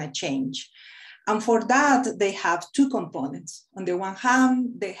are going to change. And for that, they have two components. On the one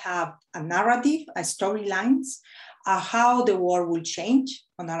hand, they have a narrative, a storylines, how the world will change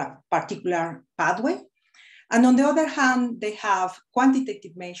on a particular pathway. And on the other hand, they have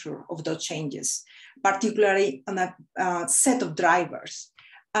quantitative measure of those changes, particularly on a set of drivers.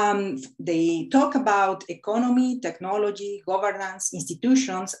 They talk about economy, technology, governance,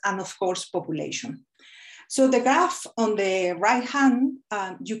 institutions, and of course, population. So the graph on the right hand,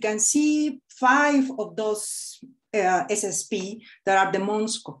 you can see 5 of those SSP that are the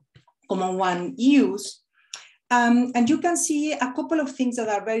most common one used. And you can see a couple of things that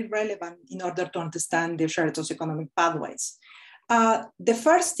are very relevant in order to understand the shared socioeconomic pathways. The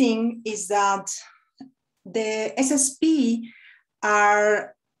first thing is that the SSP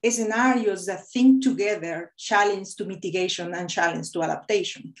are scenarios that think together challenge to mitigation and challenge to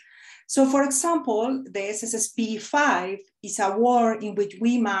adaptation. So for example, the SSSP5 is a word in which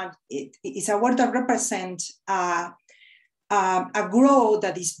it's a word that represents a growth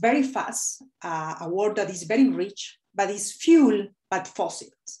that is very fast, a world that is very rich, but is fuel, but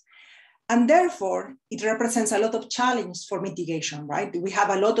fossils. And therefore, it represents a lot of challenge for mitigation, right? We have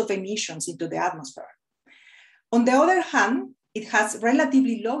a lot of emissions into the atmosphere. On the other hand, it has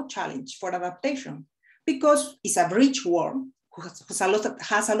relatively low challenge for adaptation because it's a rich world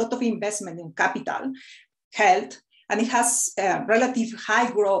has a lot of investment in capital, health, and it has relative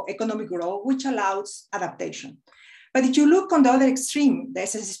high growth, economic growth, which allows adaptation. But if you look on the other extreme, the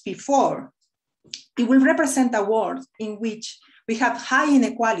SSSP4, it will represent a world in which we have high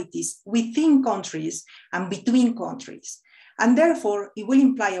inequalities within countries and between countries. And therefore, it will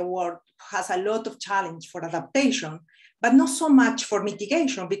imply a world has a lot of challenge for adaptation, but not so much for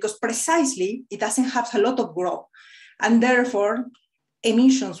mitigation, because precisely it doesn't have a lot of growth. And therefore,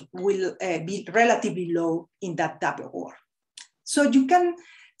 emissions will be relatively low in that type of world. So you can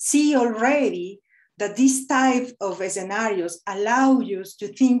see already that this type of scenarios allow you to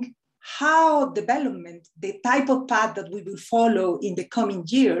think how development, the type of path that we will follow in the coming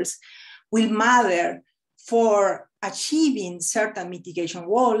years, will matter for achieving certain mitigation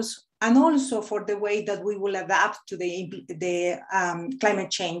goals, and also for the way that we will adapt to the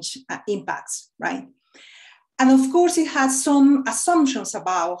climate change impacts, right? And of course, it has some assumptions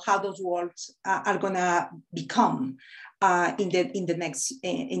about how those worlds are gonna become in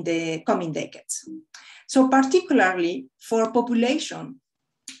the coming decades. So particularly for population,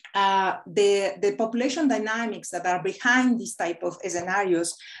 the population dynamics that are behind this type of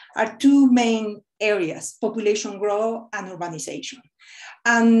scenarios are two main areas: population growth and urbanization.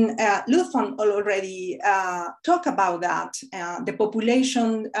 And Lutfan already talked about that. The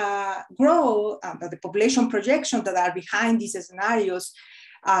population growth, the population projections that are behind these scenarios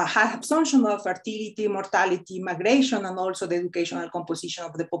have assumption of fertility, mortality, migration, and also the educational composition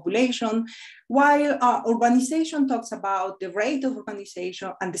of the population, while urbanization talks about the rate of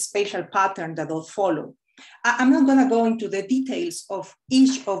urbanization and the spatial pattern that will follow. I'm not going to go into the details of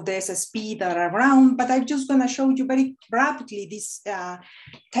each of the SSP that are around, but I'm just going to show you very rapidly this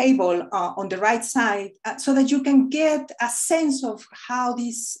table on the right side so that you can get a sense of how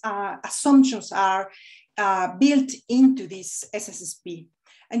these assumptions are built into this SSP.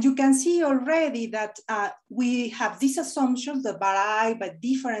 And you can see already that we have these assumptions that vary by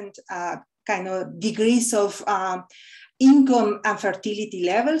different kind of degrees of income and fertility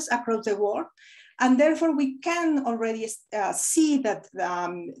levels across the world. And therefore, we can already see that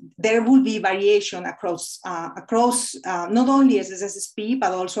there will be variation across not only SSP,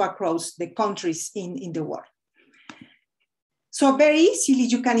 but also across the countries in the world. So very easily,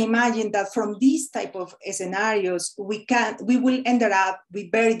 you can imagine that from these type of scenarios, we will end up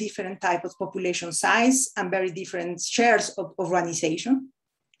with very different type of population size and very different shares of urbanization.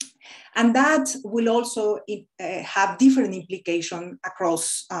 And that will also have different implications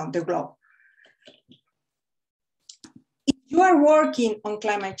across the globe. If you are working on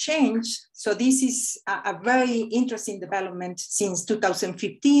climate change, so this is a very interesting development since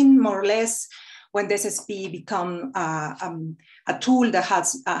 2015, more or less, when the SSP become a tool that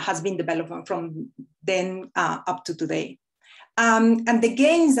has been developed from then up to today. And the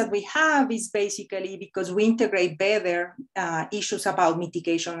gains that we have is basically because we integrate better issues about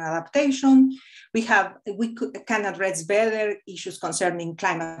mitigation and adaptation. We can address better issues concerning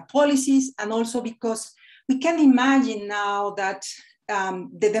climate policies, and also because we can imagine now that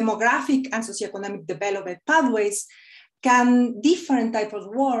the demographic and socioeconomic development pathways different types of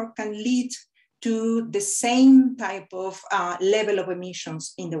work can lead to the same type of level of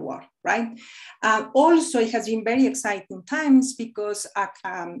emissions in the world, right? Also, it has been very exciting times because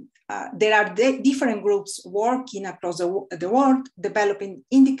there are different groups working across the world, developing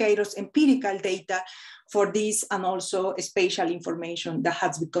indicators, empirical data for this, and also spatial information that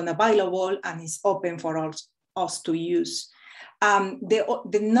has become available and is open for us to use.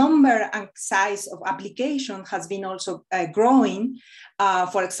 The number and size of application has been also growing.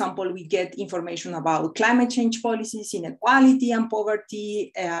 For example, we get information about climate change policies, inequality and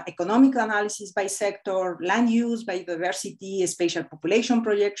poverty, economic analysis by sector, land use, biodiversity, spatial population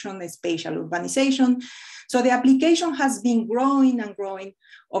projection, spatial urbanization. So the application has been growing and growing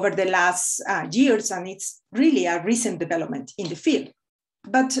over the last years, and it's really a recent development in the field.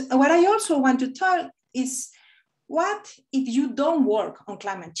 But what I also want to talk is, what if you don't work on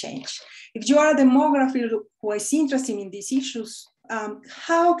climate change? If you are a demographer who is interested in these issues,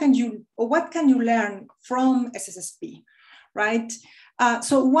 how can you, or what can you learn from SSSP, right?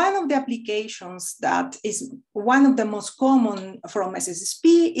 So one of the applications that is one of the most common from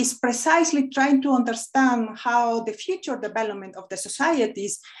SSSP is precisely trying to understand how the future development of the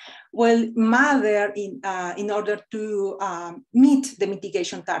societies will matter in order to meet the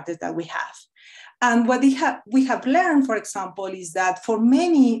mitigation targets that we have. And what we have learned, for example, is that for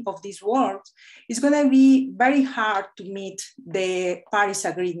many of these worlds, it's going to be very hard to meet the Paris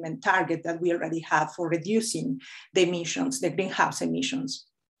Agreement target that we already have for reducing the emissions, the greenhouse emissions.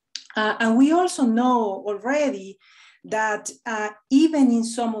 And we also know already that even in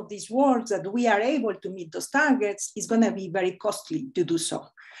some of these worlds that we are able to meet those targets, it's going to be very costly to do so.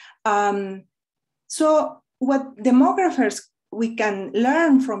 So what demographers we can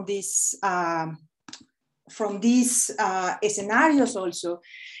learn from these scenarios also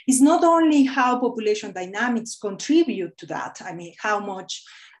is not only how population dynamics contribute to that. I mean, how much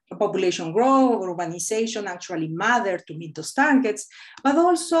population growth, urbanization actually matter to meet those targets, but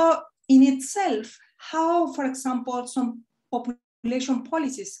also in itself, how, for example, some population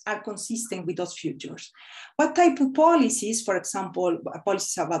policies are consistent with those futures. What type of policies, for example,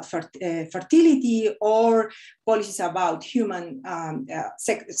 policies about fertility or policies about human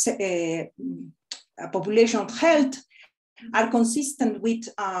population health are consistent with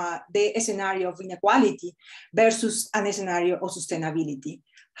the scenario of inequality versus a scenario of sustainability.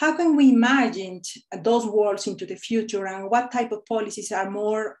 How can we imagine those worlds into the future, and what type of policies are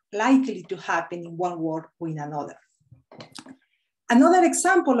more likely to happen in one world or in another? Another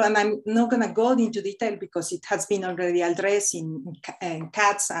example, and I'm not going to go into detail because it has been already addressed in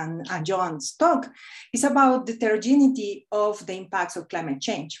Kat's and Joan's talk, is about the heterogeneity of the impacts of climate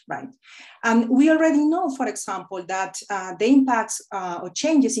change, right? And we already know, for example, that the impacts or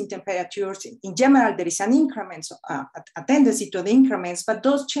changes in temperatures, in general, there is an increment, a tendency to the increments, but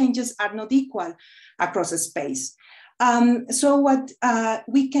those changes are not equal across the space. So what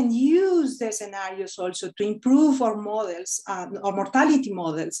we can use the scenarios also to improve our models, our mortality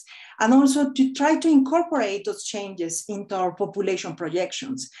models, and also to try to incorporate those changes into our population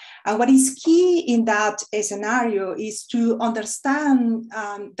projections. And what is key in that scenario is to understand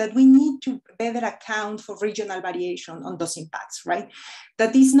that we need to better account for regional variation on those impacts, right?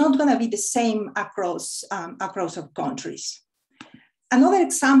 That is not going to be the same across our countries. Another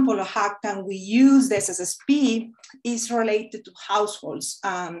example of how can we use the SSSP is related to households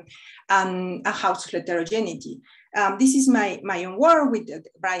and household heterogeneity. This is my own work with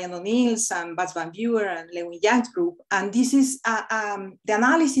Brian O'Neill's and Bas Van Buer and Lewin Yang's group. And this is the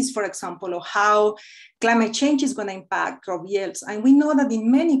analysis, for example, of how climate change is going to impact crop yields. And we know that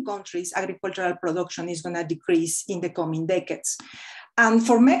in many countries, agricultural production is going to decrease in the coming decades. And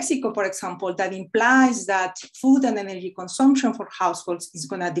for Mexico, for example, that implies that food and energy consumption for households is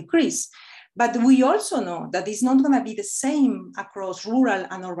going to decrease. But we also know that it's not going to be the same across rural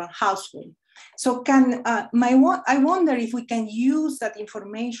and urban households. So I wonder if we can use that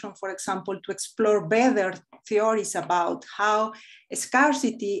information, for example, to explore better theories about how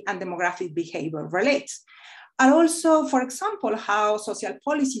scarcity and demographic behavior relates. And also, for example, how social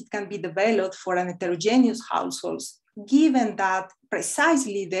policies can be developed for an heterogeneous households, given that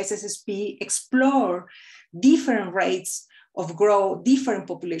precisely the SSSP explore different rates of growth, different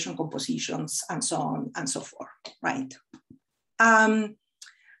population compositions, and so on and so forth, right? I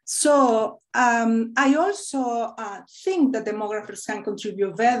also think that demographers can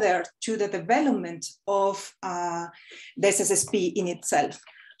contribute better to the development of the SSSP in itself.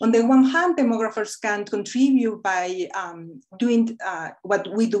 On the one hand, demographers can contribute by doing what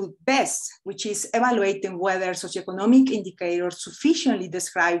we do best, which is evaluating whether socioeconomic indicators sufficiently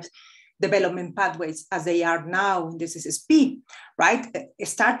describe development pathways as they are now in the SSSP, right?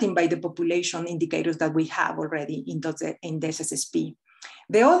 Starting by the population indicators that we have already in the SSSP.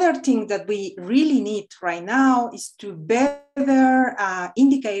 The other thing that we really need right now is to better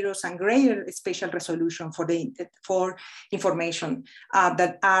indicators and greater spatial resolution for information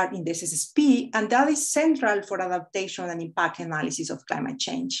that are in the SSSP, and that is central for adaptation and impact analysis of climate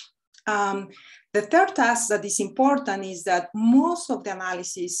change. The third task that is important is that most of the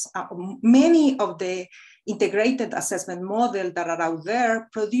analysis, many of the integrated assessment models that are out there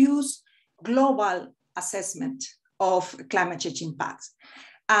produce global assessment of climate change impacts.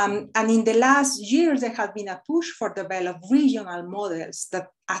 And in the last years, there has been a push for develop regional models that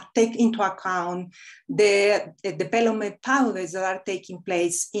take into account the development pathways that are taking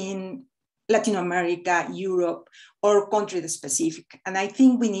place in Latin America, Europe, or country specific. And I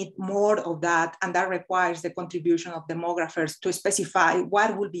think we need more of that, and that requires the contribution of demographers to specify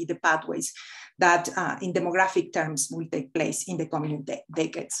what will be the pathways that in demographic terms will take place in the coming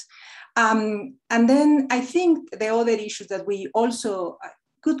decades. And then I think the other issue that we also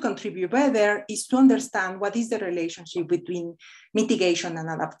could contribute better is to understand what is the relationship between mitigation and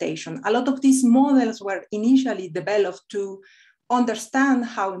adaptation. A lot of these models were initially developed to understand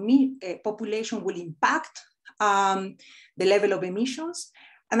how a population will impact the level of emissions.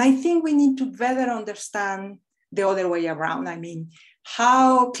 And I think we need to better understand the other way around. I mean,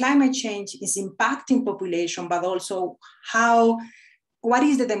 how climate change is impacting population, but also what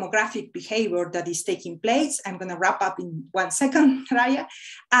is the demographic behavior that is taking place? I'm going to wrap up in 1 second, Raya.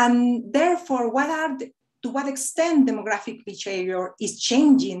 And therefore, to what extent demographic behavior is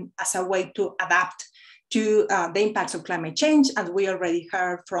changing as a way to adapt to the impacts of climate change? And we already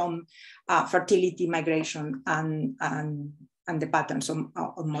heard from fertility, migration, and the patterns of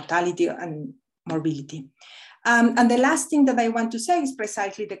mortality and morbidity. And the last thing that I want to say is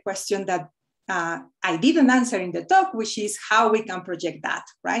precisely the question that I didn't answer in the talk, which is how we can project that,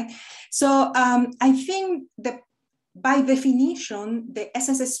 right? So I think that by definition, the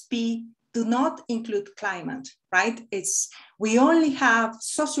SSSP do not include climate, right? We only have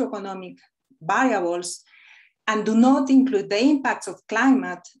socioeconomic variables and do not include the impacts of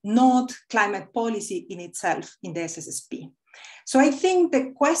climate, not climate policy in itself in the SSSP. So I think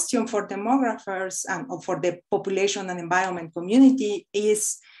the question for demographers and for the population and environment community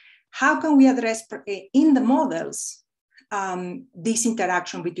is, how can we address in the models this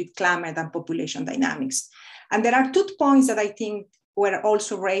interaction between climate and population dynamics? And there are 2 points that I think were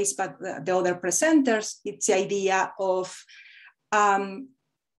also raised by the other presenters. It's the idea of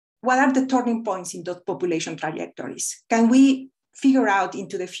what are the turning points in those population trajectories? Can we figure out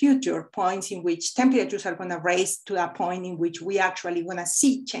into the future points in which temperatures are going to rise to a point in which we actually want to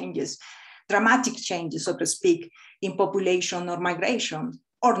see changes, dramatic changes, so to speak, in population or migration,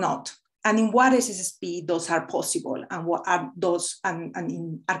 or not? And in what SSSP those are possible, and what are those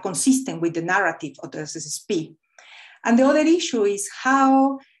are consistent with the narrative of the SSSP? And the other issue is,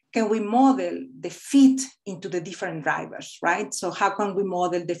 how can we model the fit into the different drivers, right? So how can we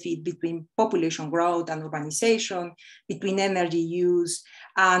model the fit between population growth and urbanization, between energy use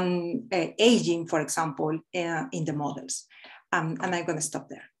and aging, for example, in the models? And I'm going to stop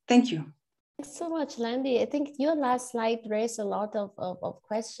there. Thank you. Thanks so much, Landy. I think your last slide raised a lot of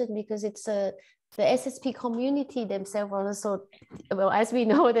questions, because it's the SSP community themselves also, well, as we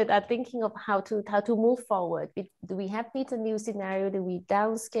know, that are thinking of how to move forward. Do we have a new scenario? Do we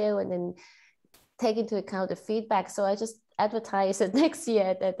downscale and then take into account the feedback? So I just advertise that next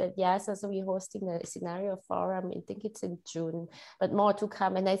year at IUSSP, so we're hosting a scenario forum. I think it's in June, but more to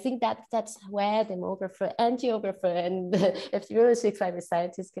come. And I think that's where demographer and geographer and epidemiologists, climate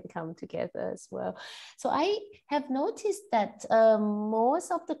scientists can come together as well. So I have noticed that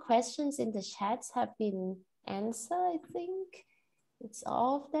most of the questions in the chats have been answered. I think it's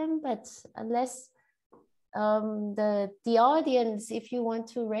all of them, but unless the audience, if you want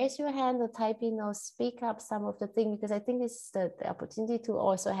to raise your hand or type in or speak up some of the things, because I think this is the opportunity to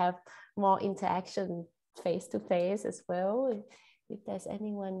also have more interaction face to face as well. If there's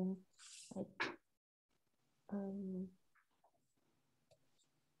anyone, I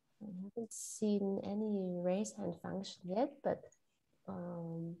haven't seen any raise hand function yet, but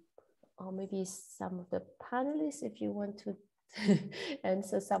or maybe some of the panelists, if you want to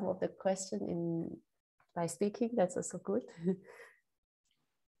answer some of the question by speaking, that's also good.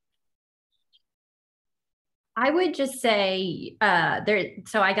 I would just say,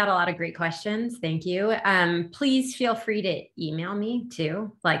 so I got a lot of great questions. Thank you. Please feel free to email me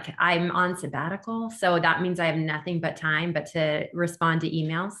too. Like, I'm on sabbatical, so that means I have nothing but time but to respond to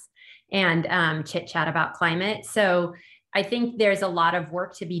emails and chit chat about climate. So I think there's a lot of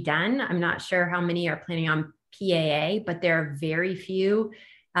work to be done. I'm not sure how many are planning on PAA, but there are very few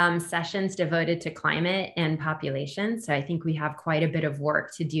sessions devoted to climate and population. So I think we have quite a bit of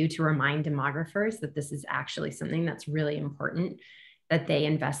work to do to remind demographers that this is actually something that's really important that they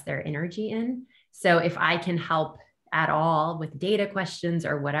invest their energy in. So if I can help at all with data questions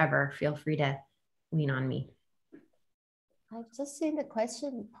or whatever, feel free to lean on me. I've just seen the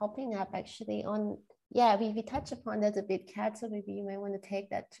question popping up actually on, yeah, we touched upon that a bit, Kat, so maybe you may want to take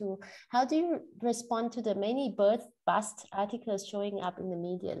that too. How do you respond to the many birth bust articles showing up in the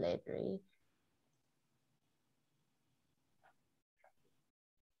media lately?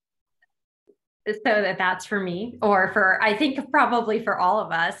 So that's for me, or for, I think probably for all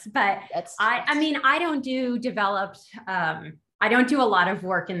of us, but I mean, I don't do I don't do a lot of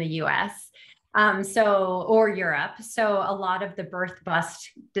work in the US. Or Europe. So a lot of the birth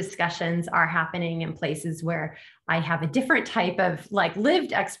bust discussions are happening in places where I have a different type of like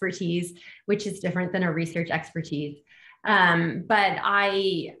lived expertise, which is different than a research expertise. But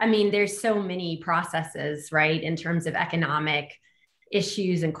I mean, there's so many processes, right, in terms of economic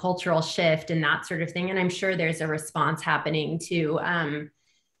issues and cultural shift and that sort of thing. And I'm sure there's a response happening to,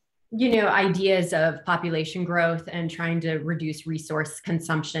 you know, ideas of population growth and trying to reduce resource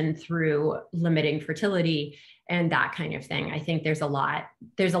consumption through limiting fertility and that kind of thing. I think there's a lot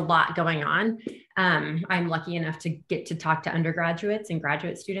going on. I'm lucky enough to get to talk to undergraduates and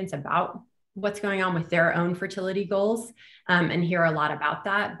graduate students about what's going on with their own fertility goals and hear a lot about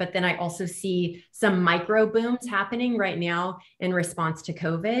that. But then I also see some micro booms happening right now in response to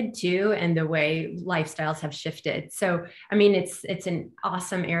COVID too, and the way lifestyles have shifted. So, I mean, it's an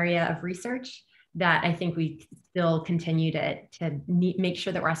awesome area of research that I think we still continue to make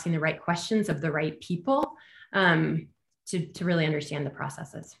sure that we're asking the right questions of the right people to really understand the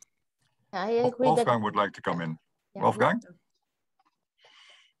processes. I agree. Wolfgang would like to come in. Yeah, Wolfgang?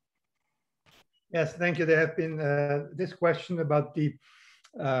 Yes, thank you. There have been this question about the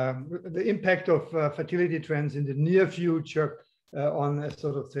impact of fertility trends in the near future on a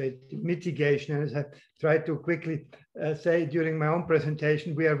sort of say mitigation. And as I tried to quickly say during my own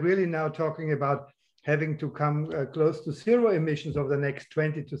presentation, we are really now talking about having to come close to zero emissions over the next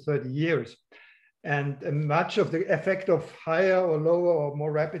 20 to 30 years. And much of the effect of higher or lower or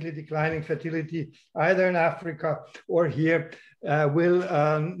more rapidly declining fertility, either in Africa or here, will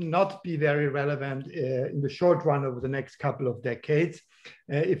not be very relevant in the short run over the next couple of decades.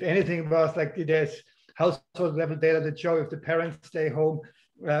 If anything, was like there's household level data that show if the parents stay home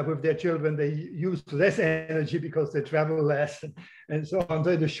with their children, they use less energy because they travel less and so on. So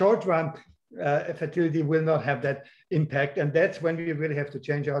in the short run, fertility will not have that impact. And that's when we really have to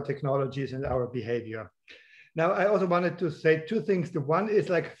change our technologies and our behavior. Now, I also wanted to say two things. The one is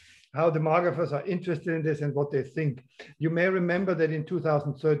like how demographers are interested in this and what they think. You may remember that in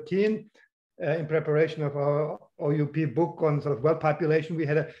 2013, in preparation of our OUP book on sort of world population, we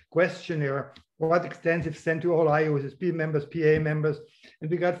had a questionnaire, what extensive sent to all IUSSP members, PA members,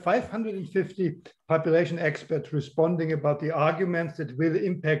 and we got 550 population experts responding about the arguments that will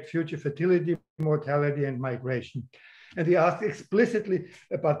impact future fertility, mortality, and migration. And we asked explicitly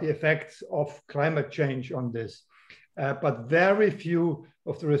about the effects of climate change on this. But very few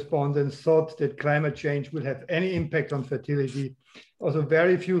of the respondents thought that climate change will have any impact on fertility. Also,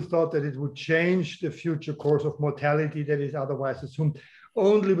 very few thought that it would change the future course of mortality that is otherwise assumed.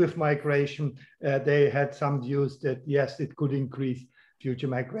 Only with migration, they had some views that, yes, it could increase future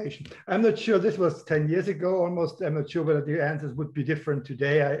migration. I'm not sure, this was 10 years ago almost. I'm not sure whether the answers would be different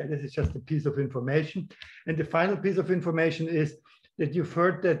today. This is just a piece of information. And the final piece of information is that you've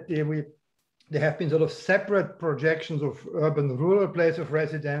heard that there have been sort of separate projections of urban-rural place of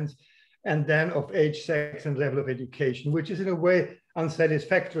residence and then of age, sex, and level of education, which is in a way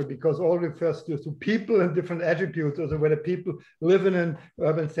unsatisfactory because all refers to people and different attributes. Also, whether people live in an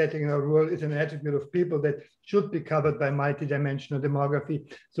urban setting or rural is an attribute of people that should be covered by multidimensional demography.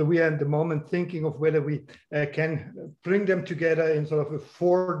 So we are at the moment thinking of whether we can bring them together in sort of a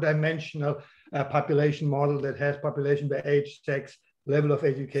four-dimensional population model that has population by age, sex, level of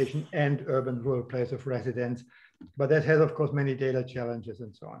education, and urban-rural place of residence. But that has, of course, many data challenges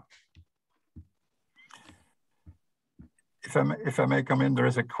and so on. If I may come in, there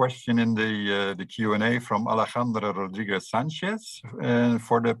is a question in the Q&A from Alejandra Rodriguez Sanchez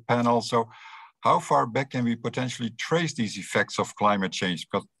for the panel. So how far back can we potentially trace these effects of climate change?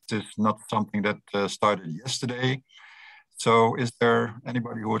 Because this is not something that started yesterday. So is there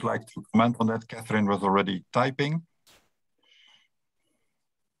anybody who would like to comment on that? Catherine was already typing.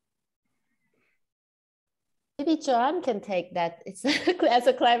 Maybe Joanne can take that. It's as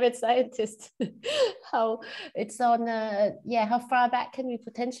a climate scientist, how it's on. How far back can we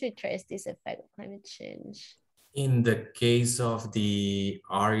potentially trace this effect of climate change? In the case of the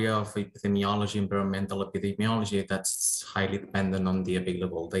area of epidemiology, environmental epidemiology, that's highly dependent on the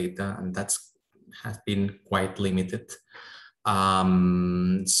available data, and has been quite limited.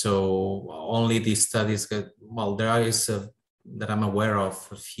 So only these studies there is that I'm aware of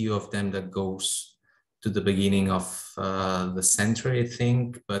a few of them that goes to the beginning of the century, I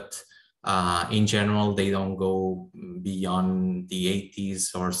think, but in general, they don't go beyond the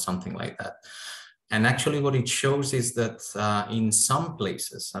 80s or something like that. And actually what it shows is that in some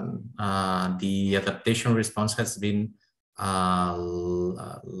places, the adaptation response has been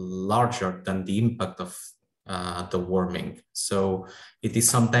larger than the impact of the warming. So it is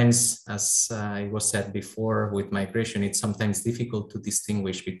sometimes, as it was said before with migration, it's sometimes difficult to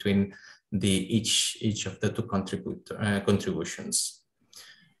distinguish between each of the two contributions.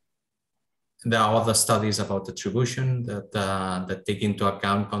 There are other studies about attribution that take into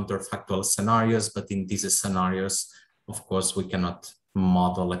account counterfactual scenarios, but in these scenarios, of course, we cannot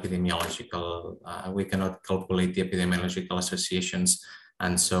model epidemiological, we cannot calculate the epidemiological associations,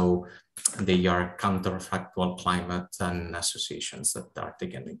 and so they are counterfactual climate and associations that are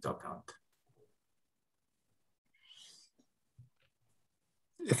taken into account.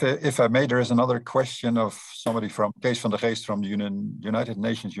 If I may, there is another question of somebody from Kees van der Geest from the United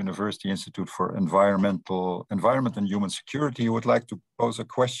Nations University Institute for Environment and Human Security, who would like to pose a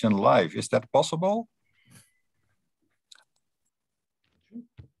question live. Is that possible?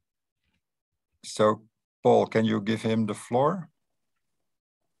 So, Paul, can you give him the floor?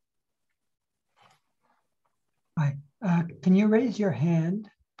 Hi, can you raise your hand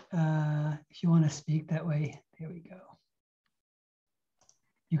if you want to speak that way? There we go.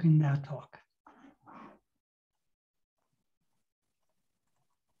 You can now talk.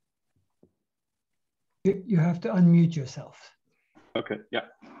 You have to unmute yourself. Okay, yeah.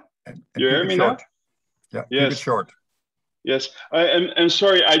 And you hear me now? Yeah, yes. Keep it short. Yes, and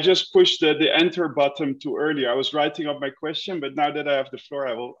sorry, I just pushed the enter button too early. I was writing up my question, but now that I have the floor,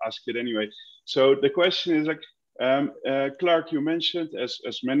 I will ask it anyway. So the question is like, Clark, you mentioned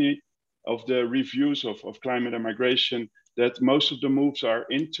as many of the reviews of climate and migration that most of the moves are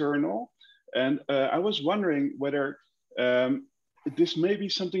internal. And I was wondering whether this may be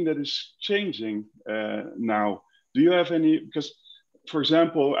something that is changing now. Do you have any, because for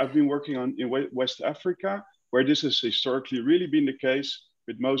example, I've been working in West Africa, where this has historically really been the case,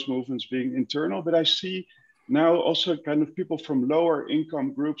 with most movements being internal. But I see now also kind of people from lower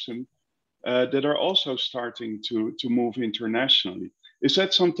income groups and that are also starting to move internationally. Is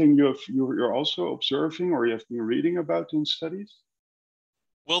that something you're also observing or you have been reading about in studies?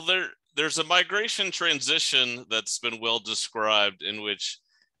 Well, there's a migration transition that's been well described, in which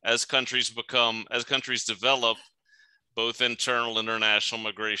as countries develop, both internal and international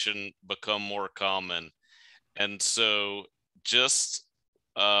migration become more common. And so just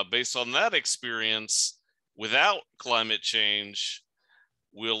based on that experience, without climate change,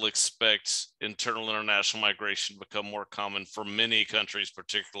 we'll expect internal and international migration to become more common for many countries,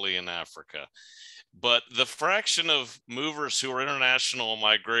 particularly in Africa. But the fraction of movers who are international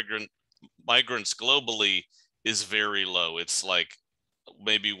migrants globally is very low. It's like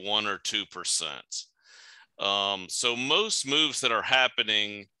maybe 1 or 2%. So most moves that are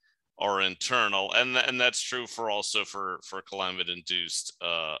happening are internal, and that's true also for climate-induced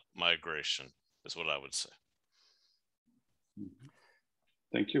migration, is what I would say.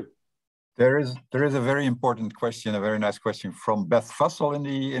 Thank you. There is a very important question, a very nice question from Beth Fussell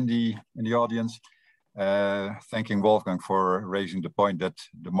in the audience, thanking Wolfgang for raising the point that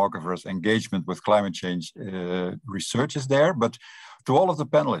demographers' engagement with climate change research is there. But to all of the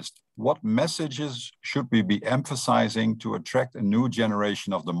panelists, what messages should we be emphasizing to attract a new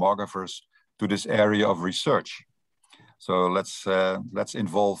generation of demographers to this area of research? So let's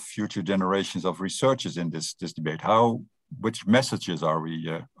involve future generations of researchers in this debate. Which messages are we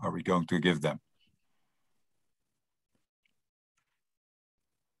going to give them?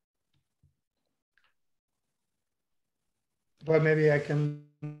 Well, maybe I can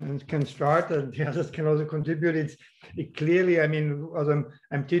start, and the others can also contribute. It clearly, I mean, as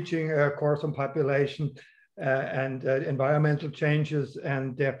I'm teaching a course on population and environmental changes,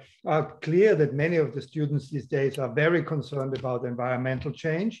 and there are clear that many of the students these days are very concerned about environmental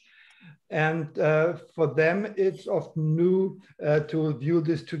change. And for them, it's often new to view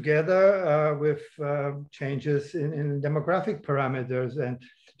this together with changes in demographic parameters. And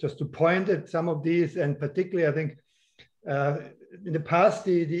just to point at some of these, and particularly, I think, in the past,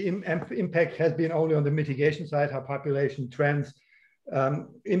 the impact has been only on the mitigation side, how population trends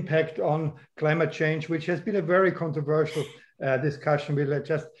impact on climate change, which has been a very controversial discussion. With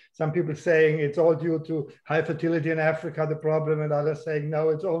just some people saying it's all due to high fertility in Africa, the problem, and others saying, no,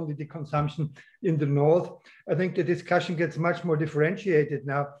 it's only the consumption in the north. I think the discussion gets much more differentiated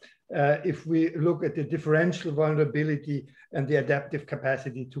now if we look at the differential vulnerability and the adaptive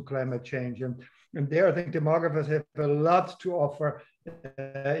capacity to climate change. And there, I think demographers have a lot to offer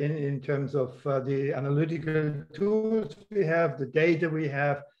in terms of the analytical tools we have, the data we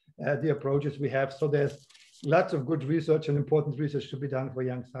have, the approaches we have. So there's lots of good research and important research to be done for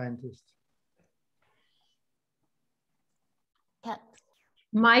young scientists.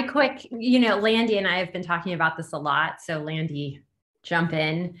 My quick, Landy and I have been talking about this a lot, so Landy, jump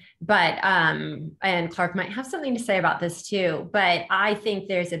in. But, and Clark might have something to say about this too, but I think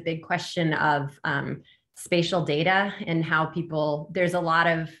there's a big question of spatial data and how there's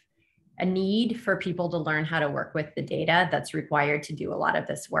a need for people to learn how to work with the data that's required to do a lot of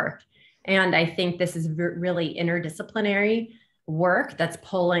this work. And I think this is really interdisciplinary work that's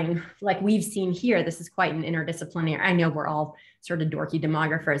pulling, like we've seen here, this is quite an interdisciplinary, I know we're all sort of dorky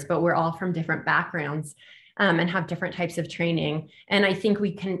demographers, but we're all from different backgrounds and have different types of training. And I think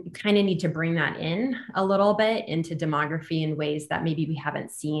we can kind of need to bring that in a little bit into demography in ways that maybe we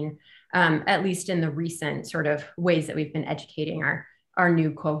haven't seen, at least in the recent sort of ways that we've been educating our new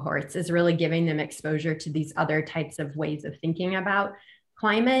cohorts, is really giving them exposure to these other types of ways of thinking about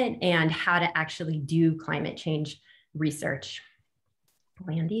climate and how to actually do climate change research.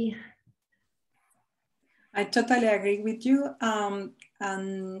 Landy? I totally agree with you.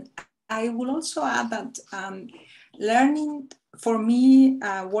 And I will also add that learning, for me,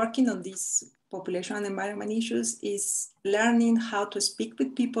 working on these population and environment issues is learning how to speak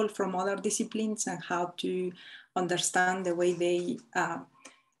with people from other disciplines and how to understand the way they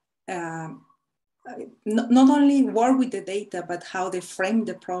not only work with the data, but how they frame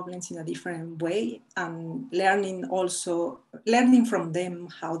the problems in a different way, and learning from them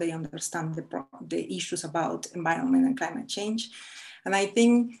how they understand the issues about environment and climate change. And I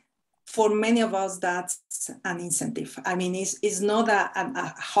think for many of us, that's an incentive. I mean, it's not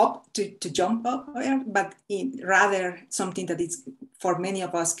a hop to jump up, but rather something that is, for many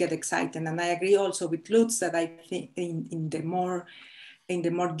of us, get excited. And I agree also with Lutz that I think in the more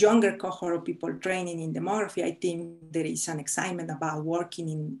younger cohort of people training in demography, I think there is an excitement about working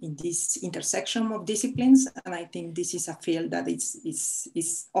in this intersection of disciplines. And I think this is a field that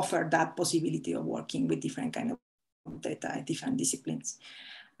is offered that possibility of working with different kind of data, different disciplines.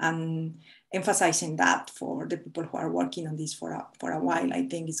 And emphasizing that for the people who are working on this for a while, I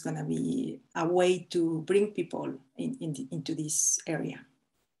think it's going to be a way to bring people into this area.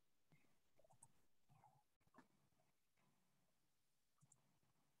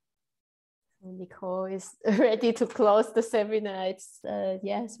 Nicole is ready to close the seminar. It's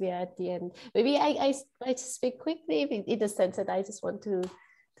yes, we are at the end. Maybe I just speak quickly in the sense that I just want to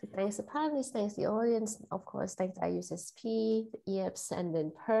thank the panelists, thank the audience, of course, thank IUSSP, the IEPS, and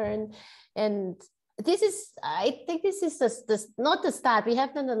then PERN. And this is, I think this is not the start. We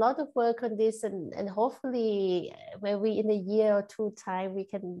have done a lot of work on this, and hopefully maybe in a year or two time, we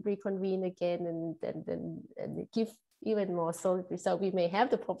can reconvene again and give even more solid result. We may have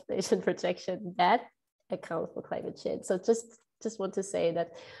the population projection that accounts for climate change. So just want to say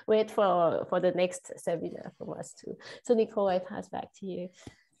that wait for the next seminar from us too. So Nicole, I pass back to you.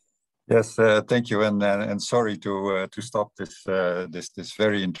 Yes, thank you, and sorry to stop this this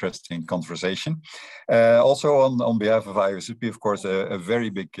very interesting conversation. Also on behalf of IUSSP, of course, a very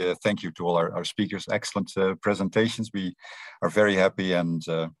big thank you to all our speakers. Excellent presentations. We are very happy, and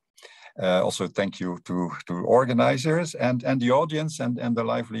also thank you to organizers and the audience and the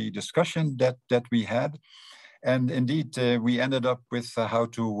lively discussion that we had. And indeed, we ended up with how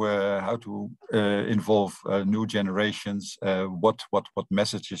to involve new generations, what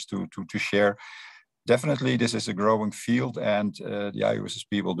messages to share. Definitely, this is a growing field, and the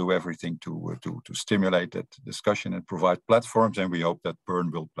IUSSP will do everything to stimulate that discussion and provide platforms. And we hope that PERN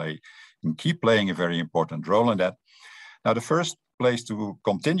will play and keep playing a very important role in that. Now, the first place to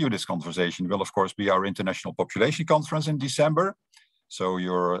continue this conversation will, of course, be our International Population Conference in December. So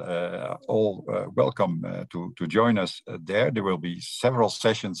you're all welcome to join us there. There will be several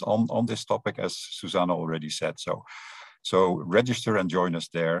sessions on this topic, as Susanna already said. So register and join us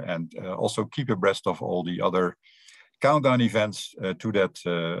there, and also keep abreast of all the other countdown events to that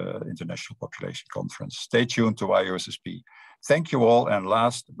International Population Conference. Stay tuned to IUSSP. Thank you all, and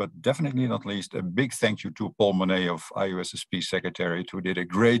last but definitely not least, a big thank you to Paul Monet of IUSSP Secretariat, who did a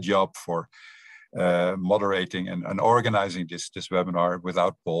great job for moderating and organizing this webinar.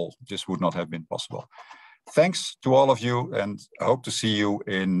 Without Paul, this would not have been possible. Thanks to all of you, and I hope to see you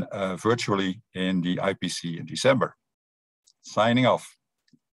virtually in the IPC in December. Signing off.